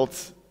difficult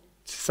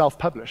to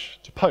self-publish,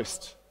 to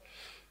post,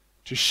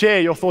 to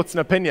share your thoughts and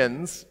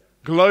opinions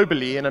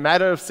globally in a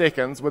matter of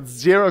seconds with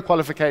zero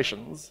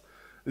qualifications,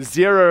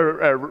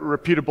 zero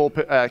reputable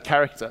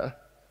character,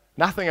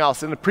 nothing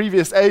else. In the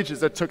previous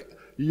ages, it took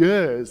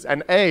years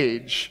and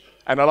age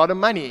and a lot of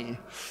money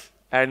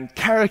and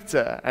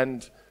character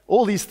and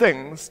all these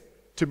things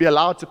to be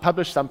allowed to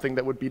publish something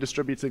that would be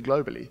distributed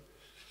globally.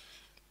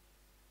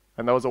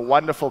 And there was a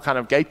wonderful kind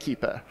of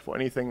gatekeeper for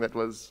any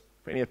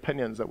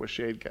opinions that were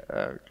shared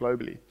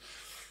globally.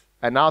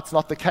 And now it's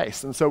not the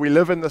case. And so we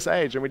live in this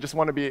age, and I just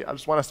want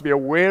us to be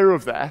aware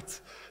of that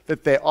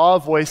there are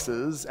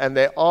voices and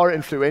there are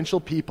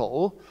influential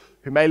people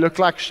who may look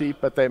like sheep,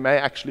 but they may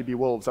actually be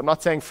wolves. I'm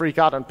not saying freak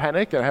out and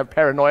panic and have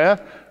paranoia.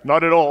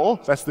 Not at all.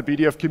 That's the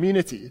beauty of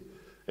community,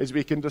 is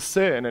we can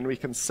discern and we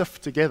can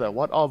sift together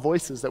what are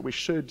voices that we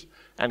should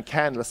and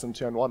can listen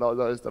to and what are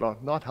those that are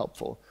not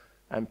helpful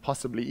and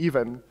possibly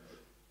even,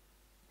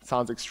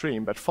 sounds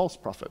extreme, but false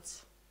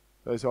prophets,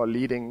 those who are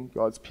leading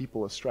God's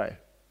people astray.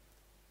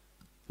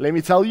 Let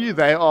me tell you,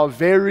 they are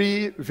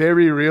very,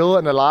 very real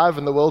and alive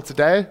in the world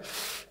today.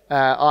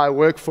 I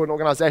work for an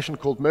organization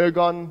called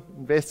Mergon,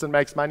 invests and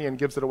makes money and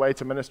gives it away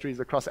to ministries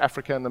across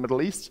Africa and the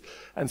Middle East.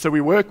 And so we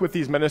work with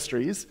these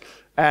ministries,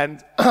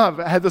 and I've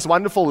had this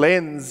wonderful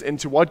lens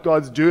into what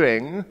God's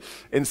doing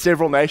in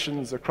several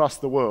nations across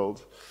the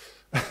world.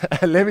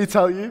 And let me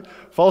tell you,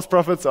 false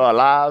prophets are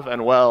alive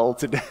and well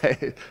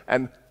today,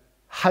 and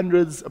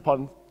hundreds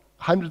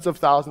of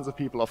thousands of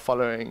people are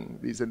following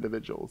these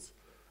individuals.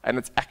 And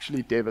it's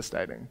actually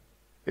devastating.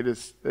 It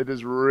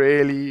is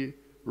really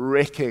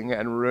wrecking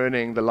and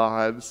ruining the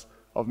lives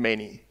of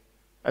many.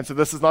 And so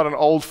this is not an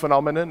old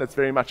phenomenon, it's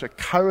very much a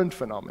current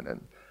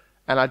phenomenon.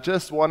 And I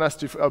just want us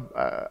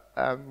to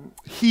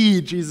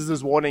heed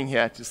Jesus' warning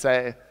here to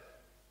say,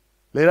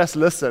 let us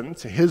listen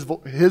to his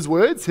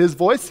words, his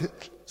voice,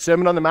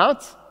 Sermon on the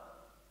Mount,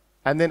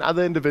 and then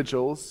other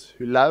individuals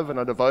who love and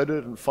are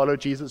devoted and follow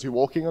Jesus, who are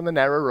walking on the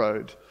narrow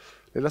road.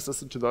 Let us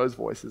listen to those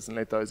voices and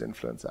let those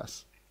influence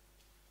us,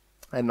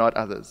 and not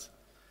others.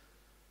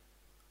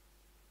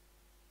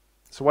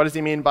 So what does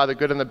he mean by the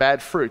good and the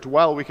bad fruit?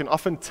 Well, we can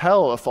often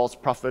tell a false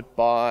prophet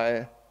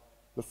by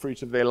the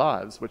fruit of their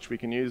lives, which we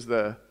can use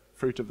the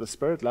fruit of the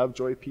Spirit: love,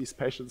 joy, peace,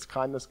 patience,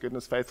 kindness,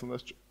 goodness,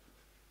 faithfulness.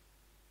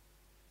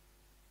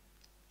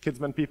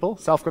 Kidsmen people,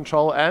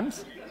 self-control and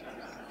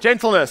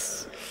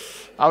gentleness.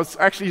 I was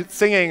actually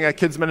singing a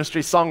kids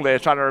ministry song there,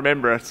 trying to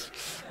remember it,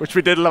 which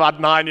we did about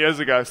 9 years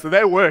ago. So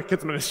there were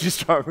kids ministry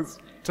songs,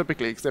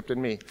 typically, except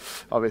in me,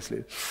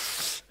 obviously.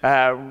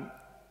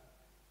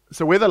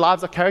 So whether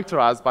lives are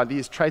characterized by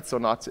these traits or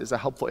not is a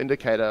helpful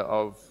indicator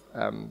of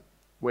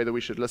whether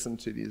we should listen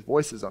to these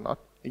voices or not.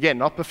 Again,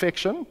 not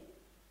perfection,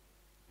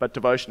 but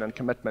devotion and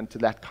commitment to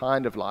that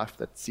kind of life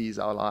that sees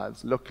our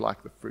lives look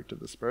like the fruit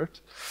of the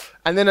Spirit.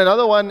 And then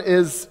another one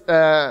is,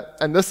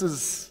 and this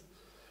is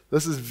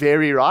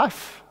very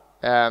rife,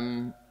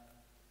 but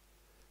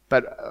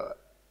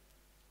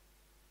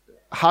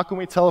how can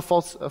we tell a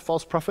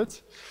false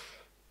prophet?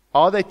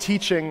 Are they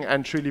teaching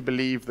and truly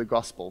believe the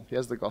gospel?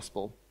 Here's the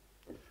gospel.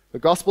 The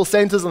gospel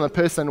centers on the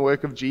person and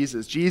work of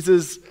Jesus.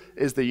 Jesus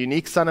is the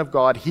unique Son of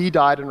God. He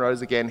died and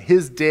rose again.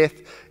 His death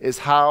is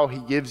how he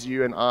gives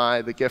you and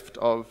I the gift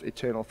of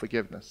eternal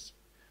forgiveness.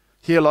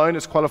 He alone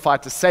is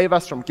qualified to save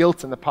us from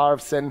guilt and the power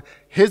of sin.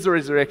 His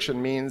resurrection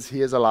means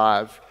he is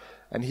alive,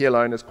 and he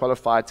alone is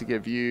qualified to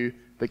give you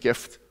the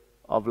gift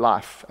of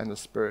life and the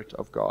Spirit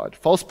of God.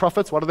 False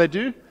prophets, what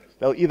do?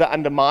 They'll either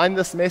undermine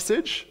this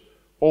message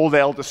or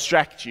they'll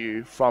distract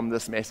you from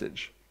this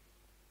message.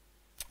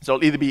 So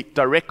it'll either be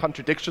direct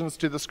contradictions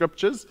to the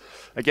scriptures.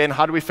 Again,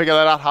 how do we figure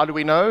that out? How do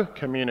we know?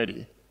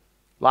 Community.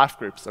 Life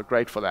groups are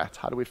great for that.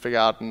 How do we figure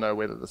out and know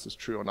whether this is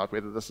true or not,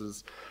 whether this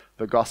is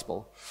the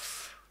gospel?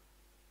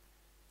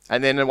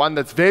 And then the one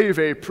that's very,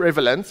 very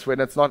prevalent,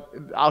 when it's not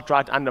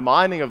outright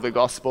undermining of the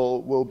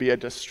gospel, will be a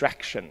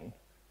distraction.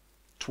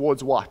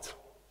 Towards what?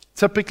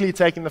 Typically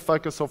taking the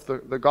focus off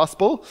the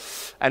gospel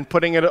and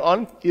putting it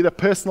on either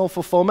personal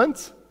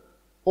fulfillment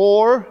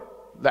or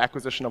the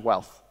acquisition of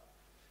wealth,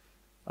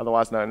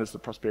 otherwise known as the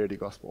prosperity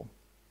gospel.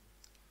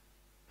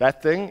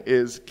 That thing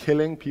is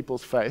killing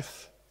people's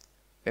faith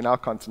in our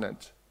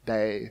continent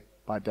day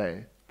by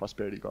day.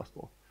 Prosperity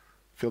gospel.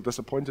 Feel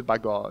disappointed by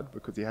God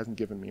because he hasn't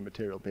given me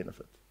material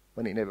benefit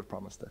when he never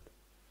promised it.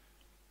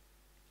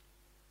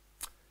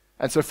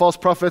 And so false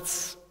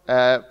prophets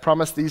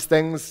promise these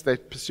things. They're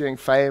pursuing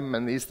fame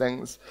and these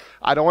things.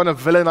 I don't want to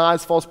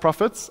villainize false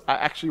prophets. I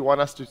actually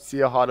want us to see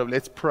a heart of,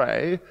 let's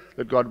pray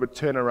that God would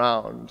turn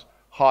around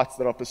hearts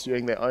that are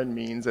pursuing their own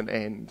means and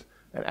end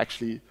and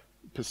actually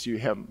pursue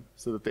him,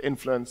 so that the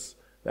influence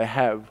they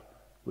have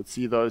would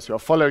see those who are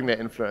following their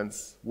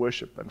influence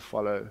worship and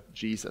follow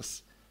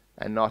Jesus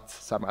and not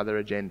some other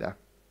agenda.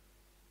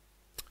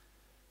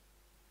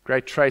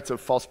 Great trait of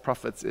false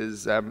prophets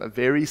is a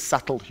very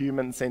subtle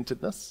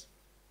human-centeredness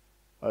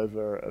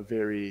over a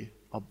very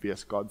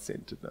obvious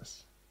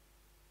God-centeredness.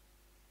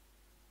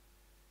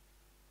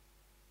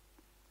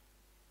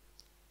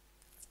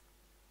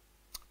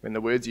 When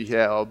the words you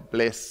hear are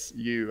bless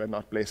you and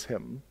not bless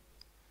him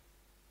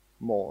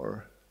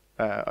more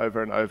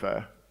over and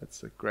over,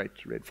 it's a great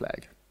red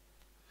flag.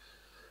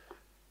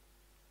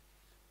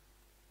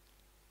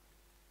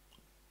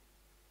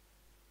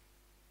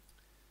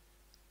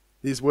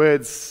 These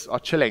words are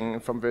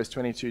chilling from verse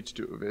 22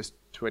 to verse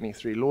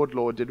 23. Lord,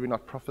 Lord, did we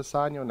not prophesy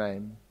in your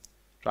name,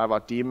 drive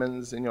out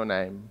demons in your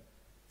name,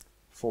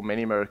 perform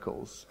many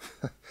miracles?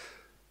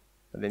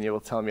 And then you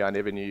will tell me, I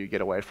never knew you. Get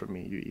away from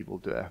me, you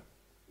evildoer.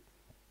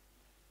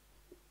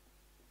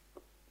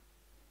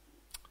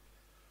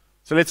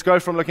 So let's go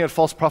from looking at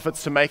false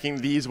prophets to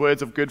making these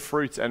words of good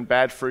fruit and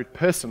bad fruit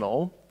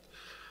personal.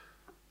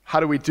 How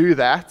do we do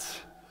that?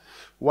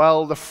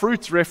 Well, the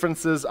fruit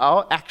references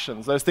our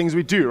actions, those things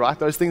we do, right?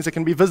 Those things that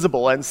can be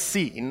visible and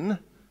seen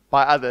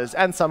by others,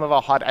 and some of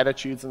our heart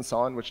attitudes and so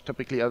on, which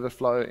typically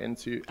overflow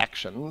into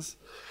actions.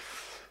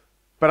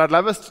 But I'd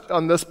love us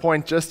on this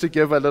point just to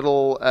give a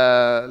little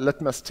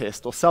litmus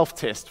test or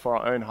self-test for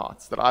our own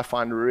hearts that I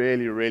find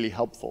really, really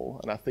helpful,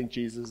 and I think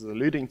Jesus is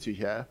alluding to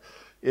here,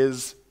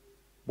 is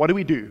what do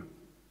we do?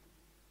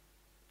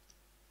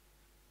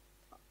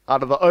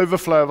 Out of the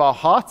overflow of our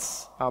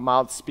hearts, our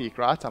mouths speak,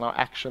 right? And our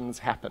actions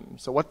happen.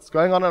 So what's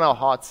going on in our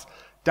hearts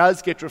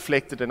does get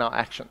reflected in our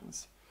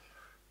actions.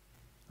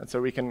 And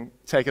so we can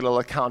take a little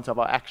account of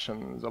our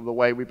actions, of the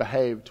way we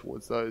behave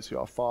towards those who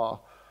are far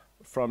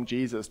from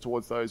Jesus,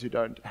 towards those who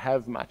don't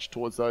have much,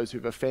 towards those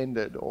who've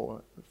offended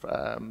or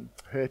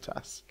hurt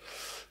us.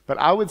 But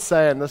I would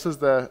say, and this is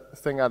the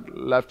thing I'd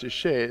love to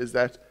share, is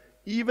that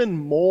even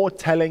more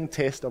telling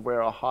test of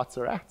where our hearts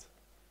are at,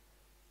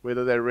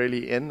 whether they're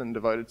really in and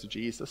devoted to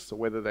Jesus or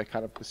whether they're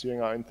kind of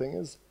pursuing our own thing,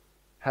 is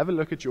have a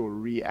look at your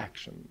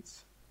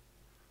reactions.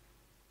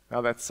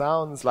 Now that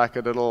sounds like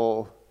a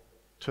little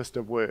twist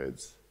of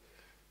words,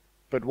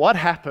 but what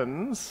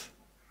happens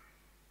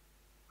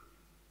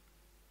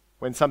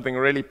when something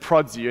really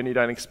prods you and you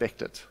don't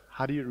expect it?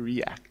 How do you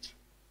react?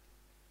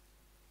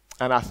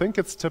 And I think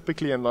it's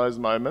typically in those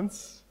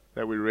moments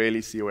that we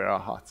really see where our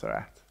hearts are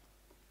at.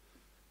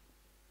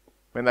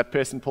 When that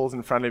person pulls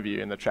in front of you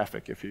in the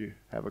traffic, if you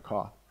have a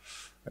car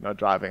and are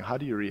driving, how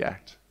do you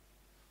react?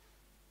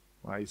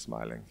 Why are you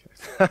smiling?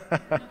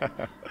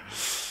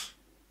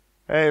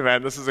 Hey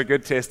man, this is a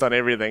good test on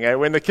everything. Eh?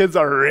 When the kids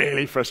are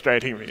really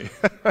frustrating me,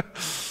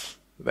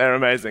 they're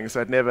amazing.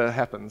 So it never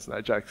happens. No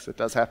jokes. It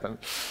does happen.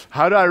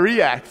 How do I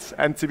react?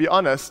 And to be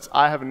honest,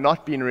 I have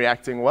not been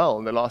reacting well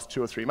in the last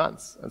 2 or 3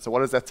 months. And so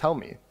what does that tell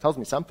me? It tells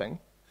me something.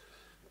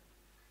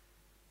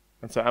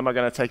 And so am I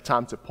going to take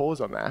time to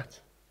pause on that?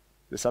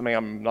 There's something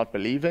I'm not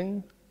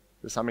believing.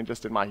 There's something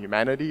just in my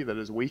humanity that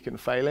is weak and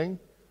failing.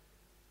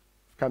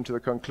 I've come to the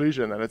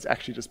conclusion that it's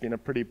actually just been a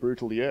pretty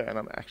brutal year, and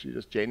I'm actually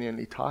just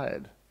genuinely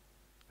tired.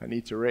 I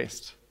need to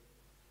rest.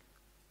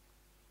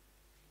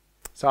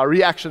 So our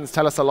reactions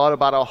tell us a lot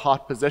about our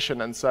heart position.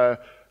 And so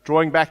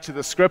drawing back to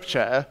the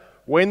scripture,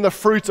 when the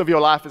fruit of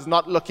your life is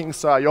not looking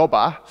so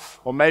ayoba,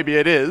 or maybe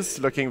it is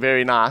looking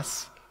very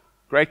nice,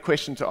 great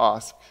question to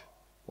ask.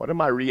 What are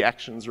my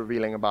reactions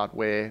revealing about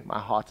where my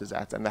heart is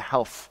at and the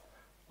health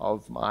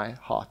of my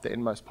heart, the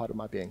inmost part of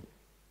my being?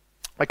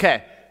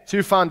 Okay,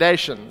 2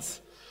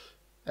 foundations.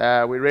 We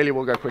really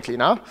will go quickly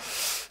now.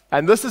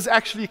 And this is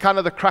actually kind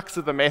of the crux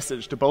of the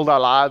message, to build our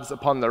lives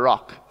upon the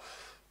rock,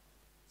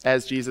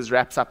 as Jesus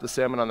wraps up the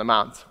Sermon on the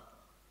Mount.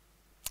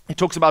 He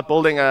talks about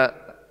building our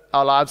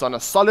lives on a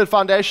solid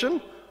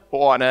foundation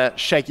or on a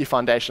shaky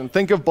foundation.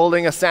 Think of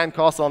building a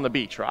sandcastle on the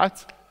beach, right?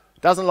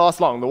 It doesn't last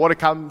long. The water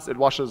comes, it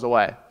washes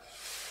away.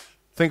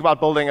 Think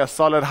about building a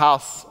solid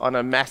house on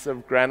a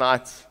massive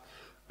granite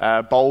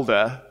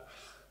boulder.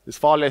 There's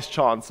far less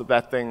chance of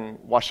that thing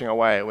washing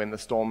away when the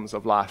storms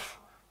of life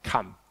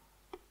come.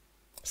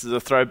 This is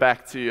a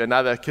throwback to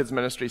another kids'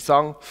 ministry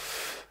song.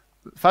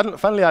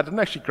 Funnily, I didn't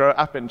actually grow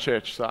up in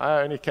church, so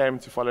I only came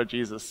to follow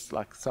Jesus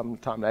like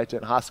sometime later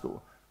in high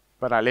school.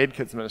 But I led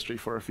kids' ministry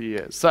for a few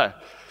years. So,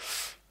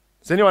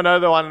 does anyone know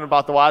the one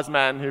about the wise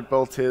man who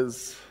built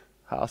his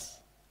house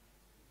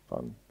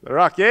on the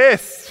rock?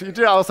 Yes, you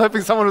do. I was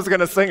hoping someone was going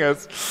to sing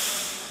it.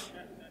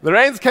 The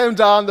rains came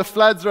down, the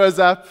floods rose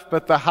up,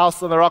 but the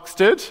house on the rock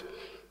stood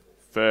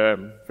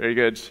firm. Very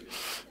good.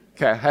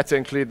 Okay, I had to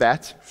include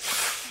that.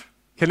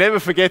 Can never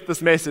forget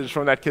this message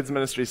from that kids'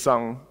 ministry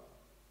song.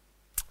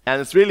 And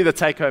it's really the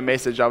take-home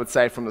message, I would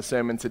say, from the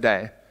sermon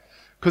today.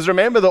 Because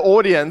remember, the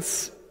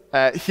audience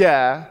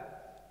here,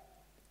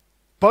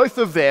 both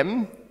of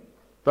them,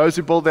 those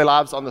who build their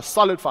lives on the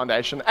solid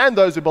foundation and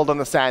those who build on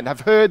the sand,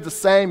 have heard the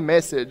same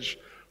message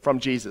from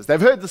Jesus.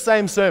 They've heard the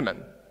same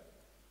sermon.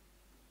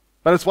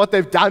 But it's what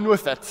they've done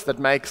with it that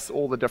makes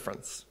all the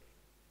difference.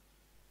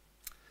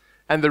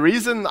 And the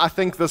reason I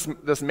think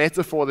this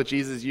metaphor that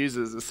Jesus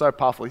uses is so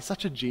powerful, he's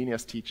such a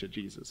genius teacher,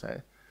 Jesus.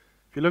 Hey?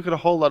 If you look at a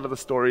whole lot of the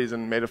stories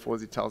and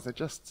metaphors he tells, they're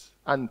just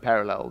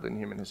unparalleled in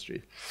human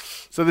history.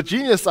 So the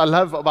genius I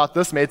love about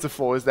this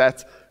metaphor is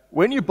that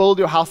when you build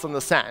your house on the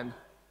sand,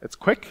 it's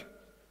quick.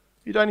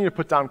 You don't need to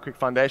put down quick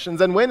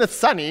foundations. And when it's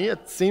sunny,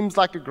 it seems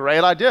like a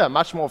great idea,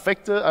 much more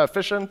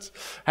efficient,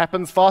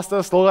 happens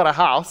faster, still got a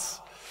house.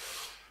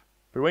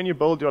 But when you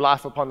build your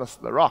life upon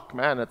the rock,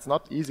 man, it's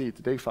not easy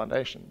to dig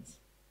foundations.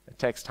 It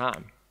takes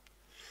time.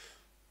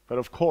 But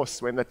of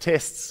course, when the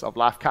tests of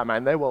life come,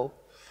 and they will,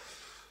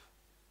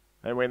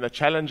 and when the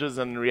challenges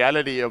and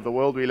reality of the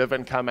world we live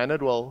in come, and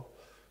it will,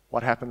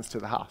 what happens to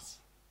the house?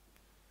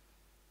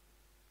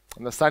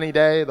 On the sunny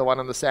day, the one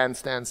on the sand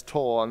stands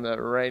tall. On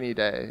the rainy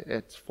day,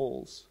 it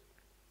falls.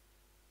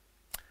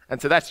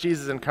 And so that's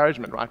Jesus'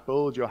 encouragement, right?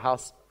 Build your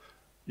house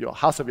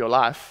of your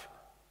life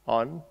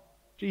on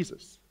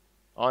Jesus,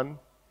 on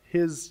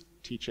his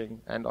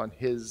teaching and on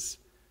his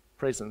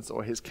presence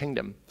or his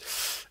kingdom.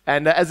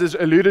 And as is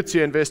alluded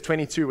to in verse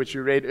 22, which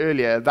we read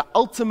earlier, the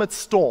ultimate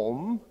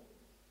storm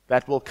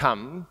that will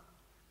come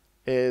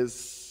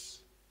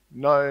is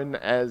known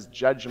as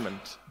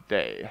Judgment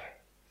Day.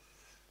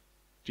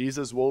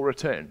 Jesus will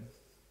return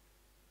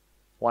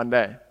one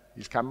day.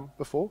 He's come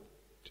before,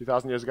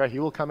 2,000 years ago. He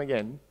will come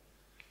again.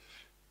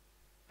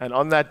 And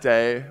on that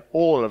day,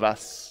 all of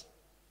us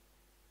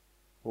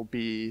will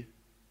be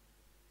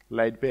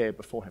laid bare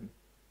before him.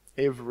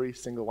 Every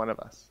single one of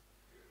us.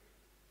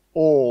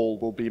 All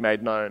will be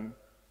made known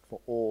for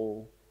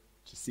all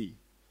to see.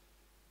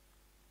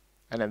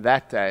 And in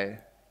that day,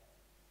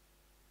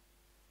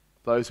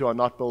 those who are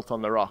not built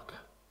on the rock,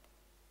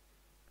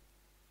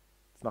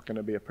 it's not going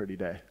to be a pretty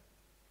day.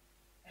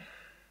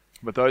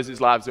 But those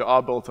whose lives who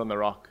are built on the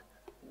rock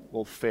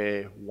will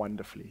fare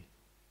wonderfully.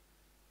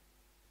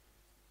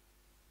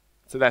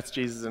 So that's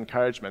Jesus'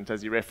 encouragement,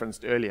 as he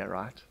referenced earlier,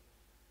 right?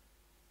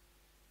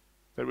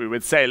 That we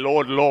would say,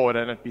 Lord, Lord,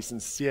 and it be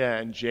sincere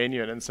and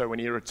genuine. And so when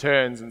he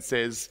returns and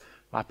says,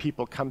 my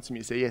people come to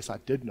me, say, yes, I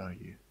did know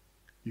you.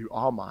 You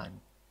are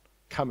mine.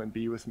 Come and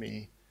be with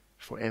me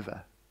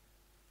forever.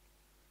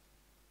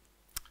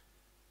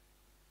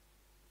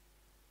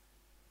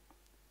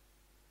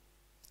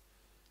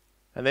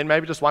 And then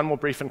maybe just one more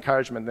brief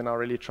encouragement, then I'll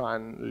really try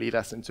and lead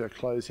us into a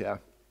close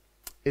here,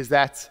 is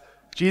that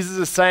Jesus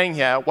is saying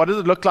here, what does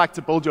it look like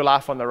to build your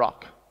life on the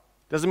rock?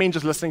 Doesn't mean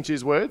just listening to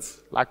his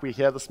words, like we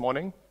hear this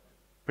morning,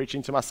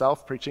 preaching to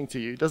myself, preaching to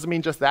you. Doesn't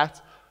mean just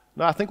that.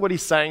 No, I think what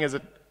he's saying is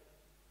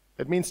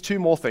it means two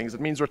more things.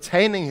 It means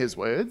retaining his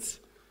words,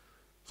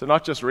 So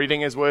not just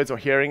reading his words or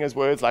hearing his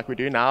words like we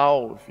do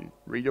now, if you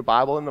read your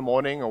Bible in the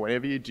morning or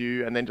whenever you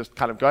do, and then just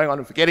kind of going on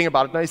and forgetting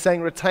about it. No, he's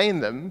saying retain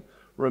them,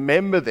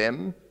 remember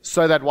them,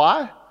 so that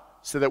why?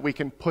 So that we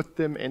can put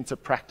them into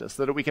practice,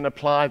 so that we can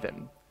apply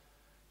them.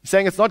 He's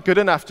saying it's not good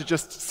enough to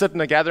just sit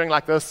in a gathering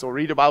like this or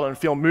read your Bible and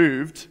feel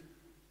moved,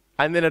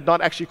 and then it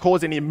not actually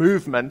cause any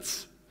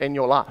movement in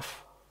your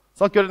life.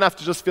 It's not good enough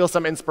to just feel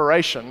some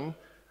inspiration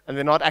and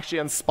then not actually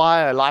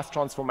inspire life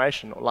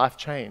transformation or life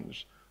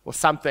change or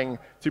something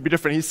to be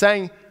different. He's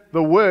saying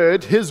the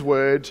word, his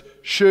word,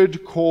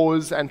 should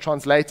cause and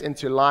translate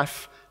into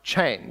life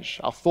change.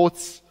 Our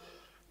thoughts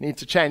need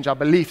to change. Our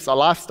beliefs, our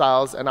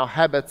lifestyles, and our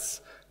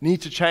habits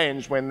need to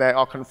change when they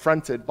are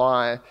confronted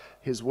by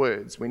his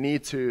words. We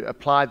need to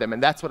apply them,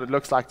 and that's what it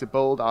looks like to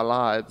build our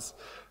lives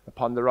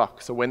upon the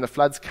rock. So when the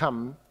floods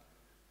come,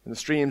 and the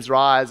streams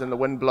rise and the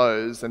wind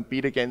blows and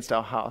beat against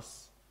our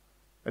house,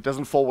 it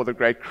doesn't fall with a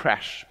great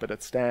crash, but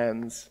it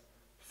stands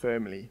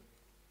firmly.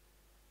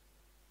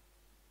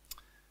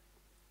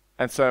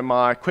 And so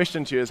my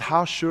question to you is,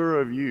 how sure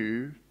are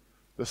you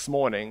this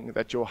morning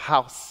that your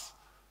house,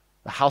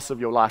 the house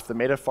of your life, the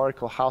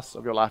metaphorical house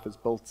of your life, is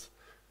built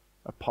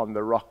upon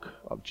the rock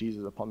of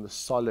Jesus, upon the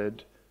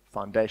solid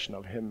foundation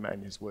of him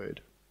and his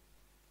word?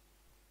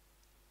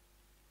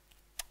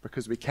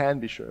 Because we can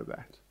be sure of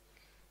that.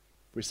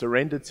 If we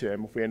surrender to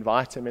him, if we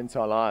invite him into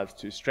our lives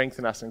to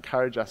strengthen us,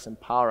 encourage us,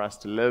 empower us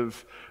to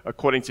live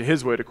according to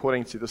his word,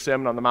 according to the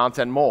Sermon on the Mount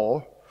and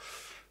more,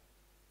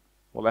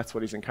 well, that's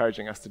what he's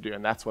encouraging us to do,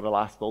 and that's what a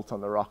life built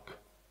on the rock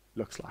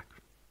looks like.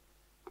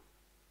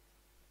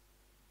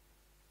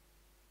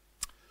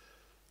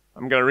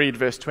 I'm going to read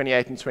verse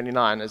 28 and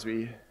 29 as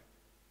we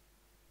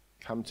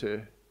come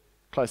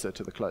closer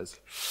to the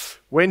close.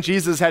 When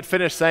Jesus had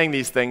finished saying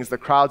these things, the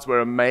crowds were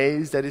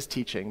amazed at his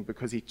teaching,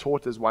 because he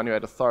taught as one who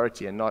had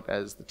authority and not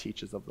as the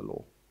teachers of the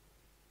law.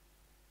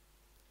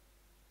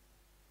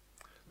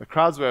 The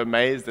crowds were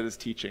amazed at his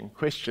teaching.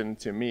 Question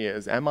to me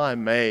is, am I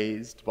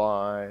amazed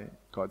by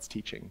God's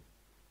teaching,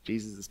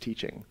 Jesus'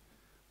 teaching,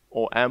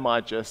 or am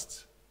I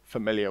just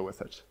familiar with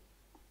it?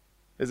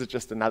 Is it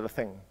just another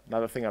thing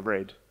I've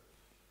read?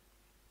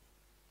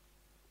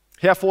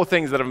 Here are 4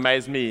 things that have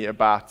amazed me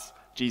about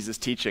Jesus'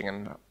 teaching,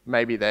 and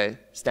maybe they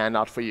stand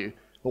out for you.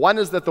 The one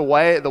is that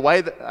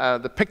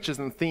the pictures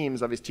and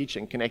themes of his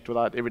teaching connect with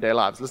our everyday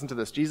lives. Listen to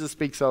this. Jesus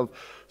speaks of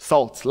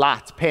salt,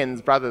 light,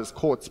 pens, brothers,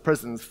 courts,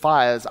 prisons,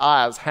 fires,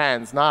 eyes,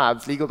 hands,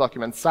 knives, legal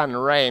documents, sun,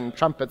 rain,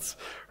 trumpets,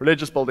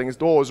 religious buildings,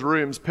 doors,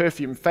 rooms,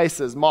 perfume,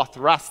 faces, moth,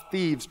 rust,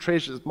 thieves,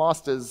 treasures,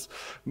 masters,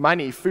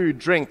 money, food,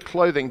 drink,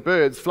 clothing,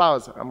 birds,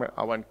 flowers.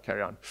 I won't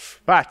carry on.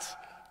 But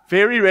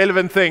very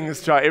relevant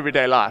things to our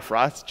everyday life,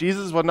 right?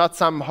 Jesus was not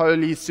some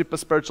holy, super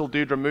spiritual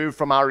dude removed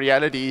from our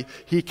reality.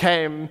 He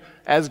came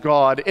as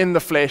God in the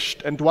flesh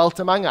and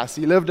dwelt among us.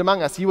 He lived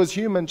among us. He was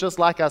human just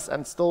like us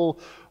and still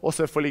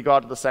also fully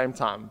God at the same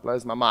time.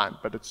 Blows my mind,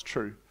 but it's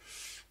true.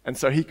 And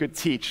so he could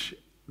teach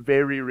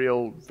very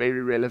real,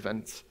 very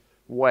relevant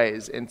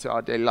ways into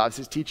our daily lives.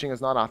 His teaching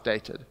is not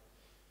outdated.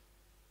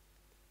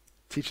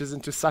 Teaches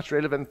into such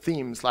relevant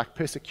themes like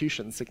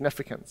persecution,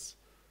 significance,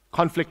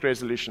 conflict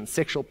resolution,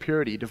 sexual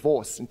purity,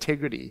 divorce,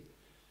 integrity,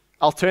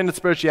 alternate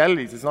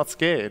spiritualities. He's not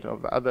scared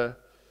of the other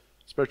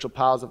spiritual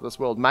powers of this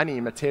world. Money,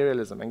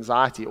 materialism,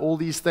 anxiety, all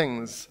these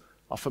things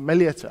are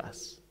familiar to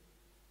us.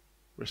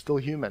 We're still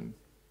human.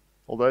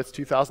 Although it's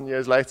 2,000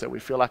 years later, we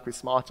feel like we're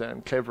smarter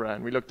and cleverer,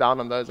 and we look down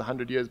on those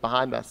 100 years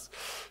behind us.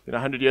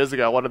 100 years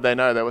ago, what did they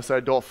know? They were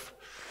so doff.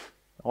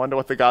 I wonder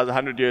what the guys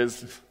 100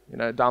 years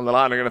down the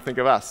line are going to think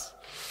of us.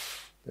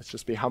 Let's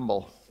just be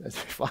humble as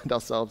we find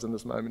ourselves in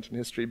this moment in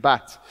history.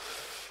 But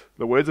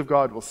the words of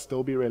God will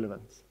still be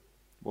relevant,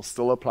 will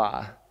still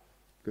apply,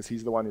 because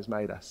he's the one who's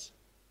made us.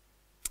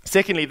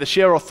 Secondly, the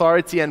sheer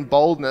authority and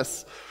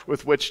boldness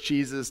with which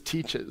Jesus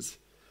teaches.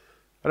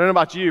 I don't know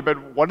about you,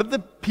 but what did the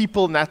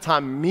people in that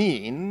time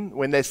mean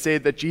when they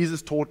said that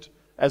Jesus taught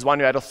as one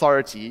who had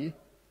authority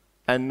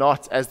and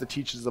not as the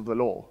teachers of the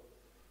law?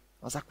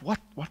 I was like,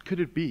 what could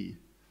it be?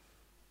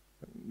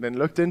 Then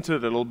looked into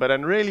it a little bit,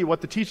 and really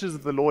what the teachers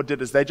of the law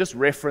did is they just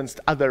referenced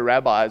other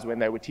rabbis when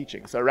they were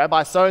teaching. So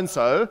Rabbi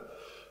so-and-so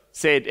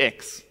said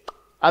X.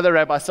 Other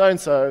Rabbi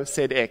so-and-so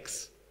said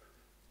X.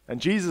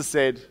 And Jesus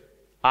said,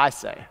 I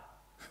say.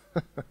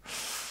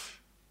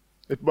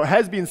 It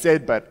has been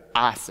said, but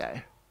I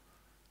say.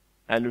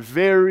 And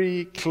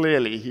very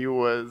clearly he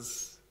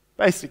was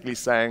basically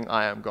saying,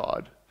 I am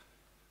God,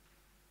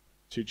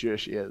 to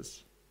Jewish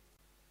ears.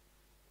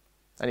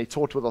 And he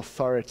taught with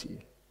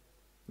authority.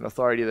 An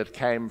authority that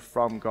came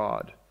from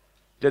God.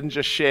 Didn't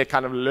just share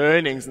kind of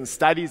learnings and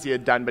studies he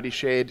had done, but he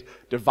shared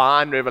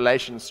divine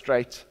revelation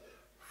straight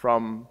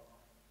from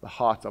the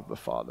heart of the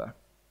Father.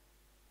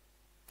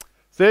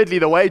 Thirdly,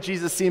 the way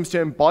Jesus seems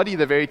to embody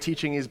the very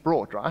teaching he's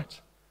brought,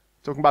 right?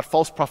 Talking about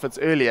false prophets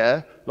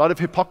earlier, a lot of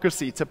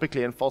hypocrisy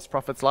typically in false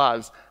prophets'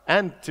 lives,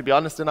 and to be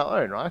honest, in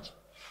our own, right?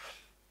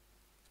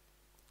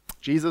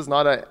 Jesus,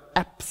 not an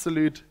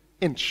absolute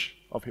inch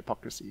of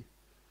hypocrisy.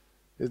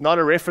 There's not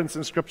a reference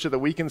in Scripture that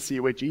we can see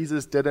where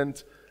Jesus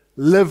didn't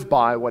live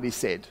by what he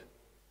said.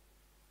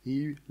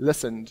 He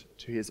listened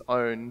to his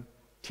own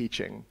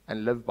teaching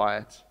and lived by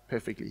it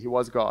perfectly. He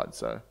was God,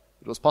 so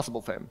it was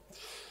possible for him.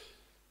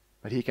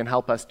 But he can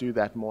help us do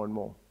that more and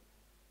more.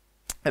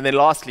 And then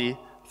lastly,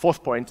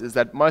 fourth point is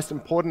that most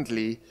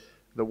importantly,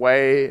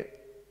 the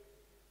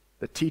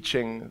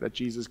teaching that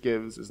Jesus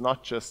gives is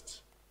not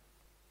just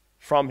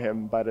from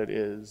him, but it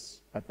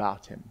is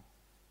about him.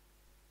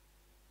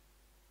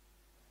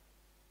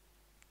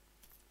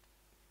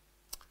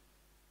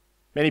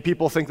 Many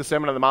people think the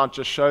Sermon on the Mount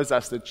just shows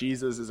us that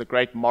Jesus is a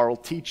great moral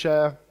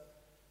teacher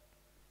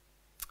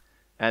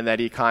and that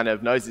he kind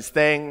of knows his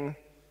thing,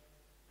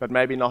 but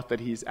maybe not that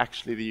he's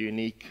actually the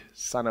unique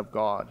Son of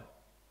God.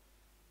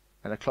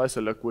 And a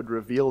closer look would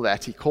reveal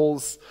that. He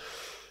calls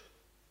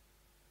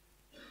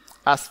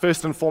us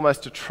first and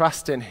foremost to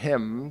trust in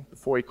him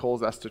before he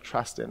calls us to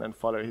trust in and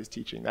follow his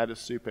teaching. That is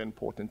super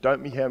important.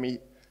 Don't hear me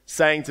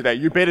saying today,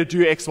 you better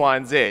do X, Y,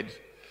 and Z.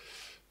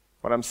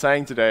 What I'm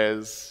saying today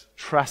is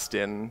trust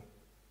in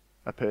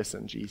a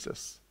person,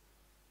 Jesus,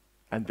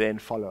 and then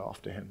follow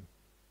after him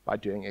by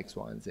doing X,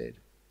 Y, and Z.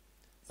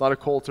 It's not a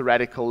call to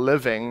radical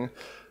living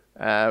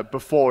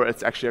before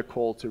it's actually a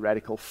call to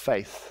radical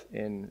faith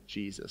in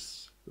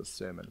Jesus, this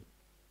sermon.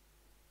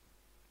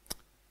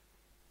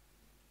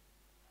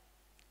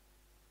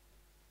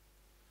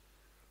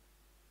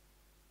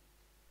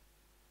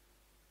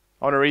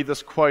 I want to read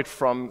this quote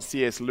from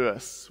C.S.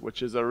 Lewis,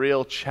 which is a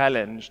real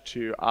challenge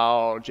to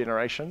our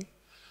generation,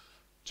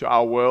 to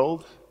our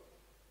world,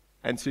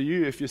 and to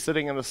you. If you're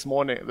sitting in this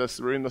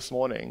room this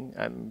morning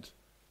and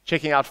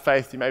checking out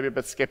faith, you may be a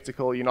bit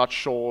skeptical, you're not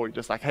sure, you're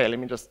just like, hey, let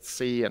me just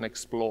see and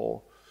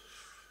explore.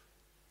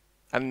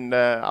 And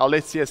I'll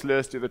let C.S.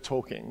 Lewis do the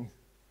talking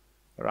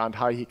around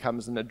how he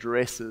comes and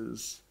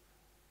addresses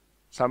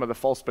some of the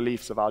false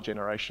beliefs of our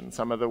generation,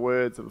 some of the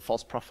words of the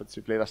false prophets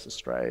who've led us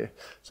astray,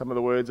 some of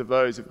the words of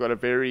those who've got a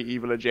very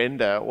evil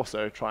agenda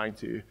also trying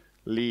to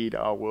lead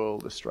our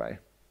world astray.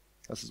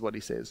 This is what he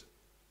says.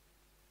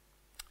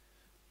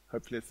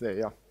 Hopefully it's there,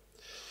 yeah.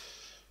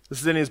 This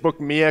is in his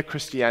book, Mere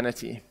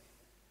Christianity.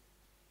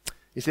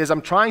 He says,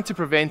 I'm trying to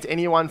prevent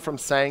anyone from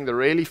saying the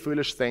really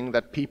foolish thing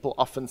that people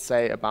often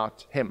say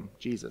about him,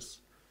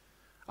 Jesus.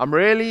 I'm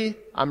ready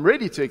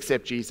to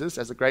accept Jesus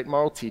as a great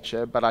moral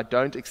teacher, but I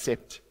don't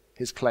accept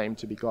his claim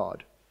to be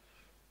God.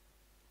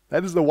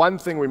 That is the one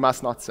thing we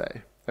must not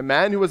say. A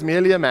man who was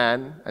merely a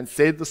man and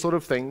said the sort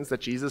of things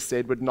that Jesus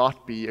said would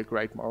not be a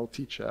great moral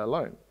teacher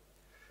alone.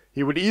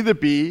 He would either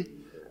be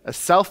a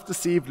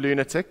self-deceived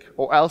lunatic,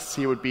 or else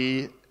he would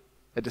be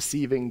a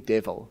deceiving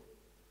devil.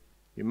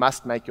 You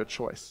must make your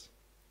choice.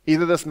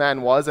 Either this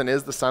man was and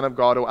is the Son of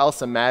God, or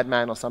else a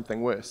madman or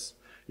something worse.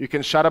 You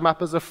can shut him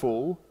up as a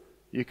fool,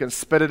 you can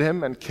spit at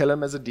him and kill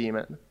him as a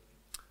demon,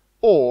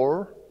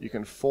 or you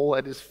can fall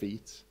at his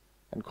feet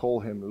and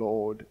call him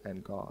Lord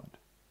and God.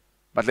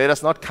 But let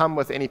us not come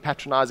with any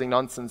patronizing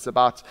nonsense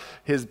about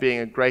his being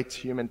a great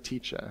human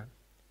teacher.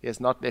 He has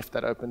not left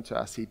that open to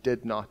us. He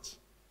did not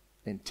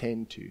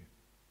intend to.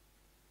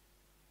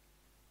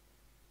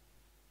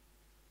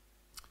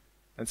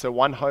 And so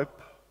one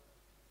hope,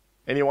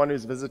 anyone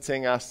who's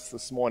visiting us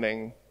this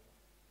morning,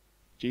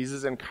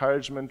 Jesus'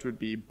 encouragement would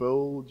be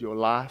build your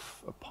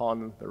life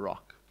upon the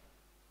rock.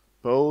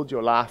 Build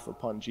your life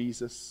upon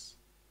Jesus,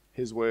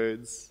 his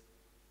words,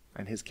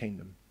 and his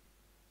kingdom.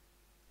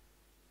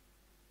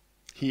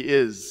 He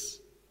is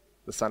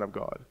the Son of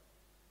God.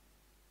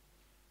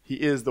 He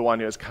is the one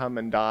who has come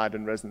and died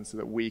and risen so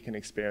that we can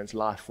experience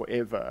life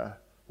forever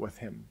with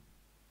him.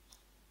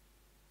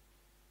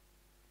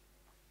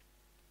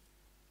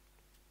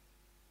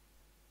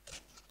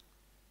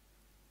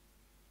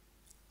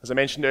 As I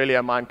mentioned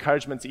earlier, my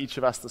encouragement to each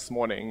of us this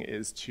morning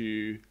is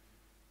to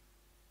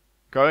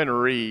go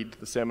and read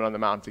the Sermon on the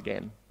Mount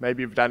again.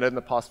 Maybe you've done it in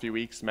the past few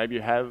weeks, maybe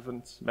you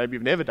haven't, maybe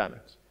you've never done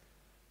it.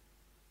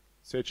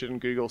 Search it in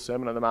Google,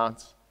 Sermon on the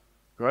Mount.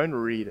 Go and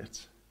read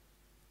it.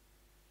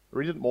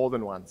 Read it more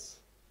than once.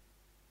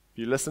 If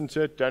you listen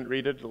to it, don't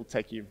read it, it'll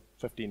take you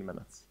 15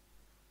 minutes.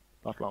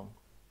 Not long.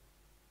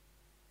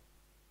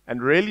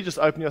 And really just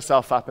open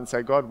yourself up and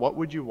say, God, what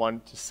would you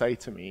want to say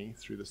to me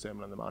through the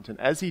Sermon on the Mount? And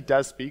as he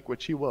does speak,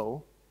 which he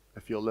will,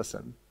 if you'll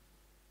listen,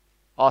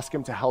 ask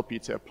him to help you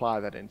to apply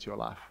that into your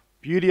life.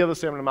 Beauty of the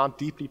Sermon on the Mount,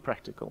 deeply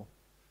practical,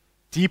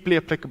 deeply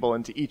applicable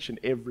into each and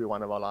every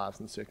one of our lives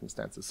and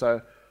circumstances.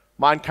 So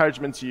my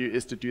encouragement to you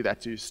is to do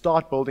that, to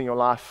start building your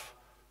life,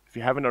 if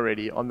you haven't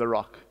already, on the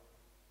rock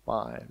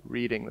by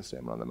reading the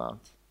Sermon on the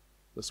Mount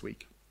this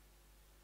week.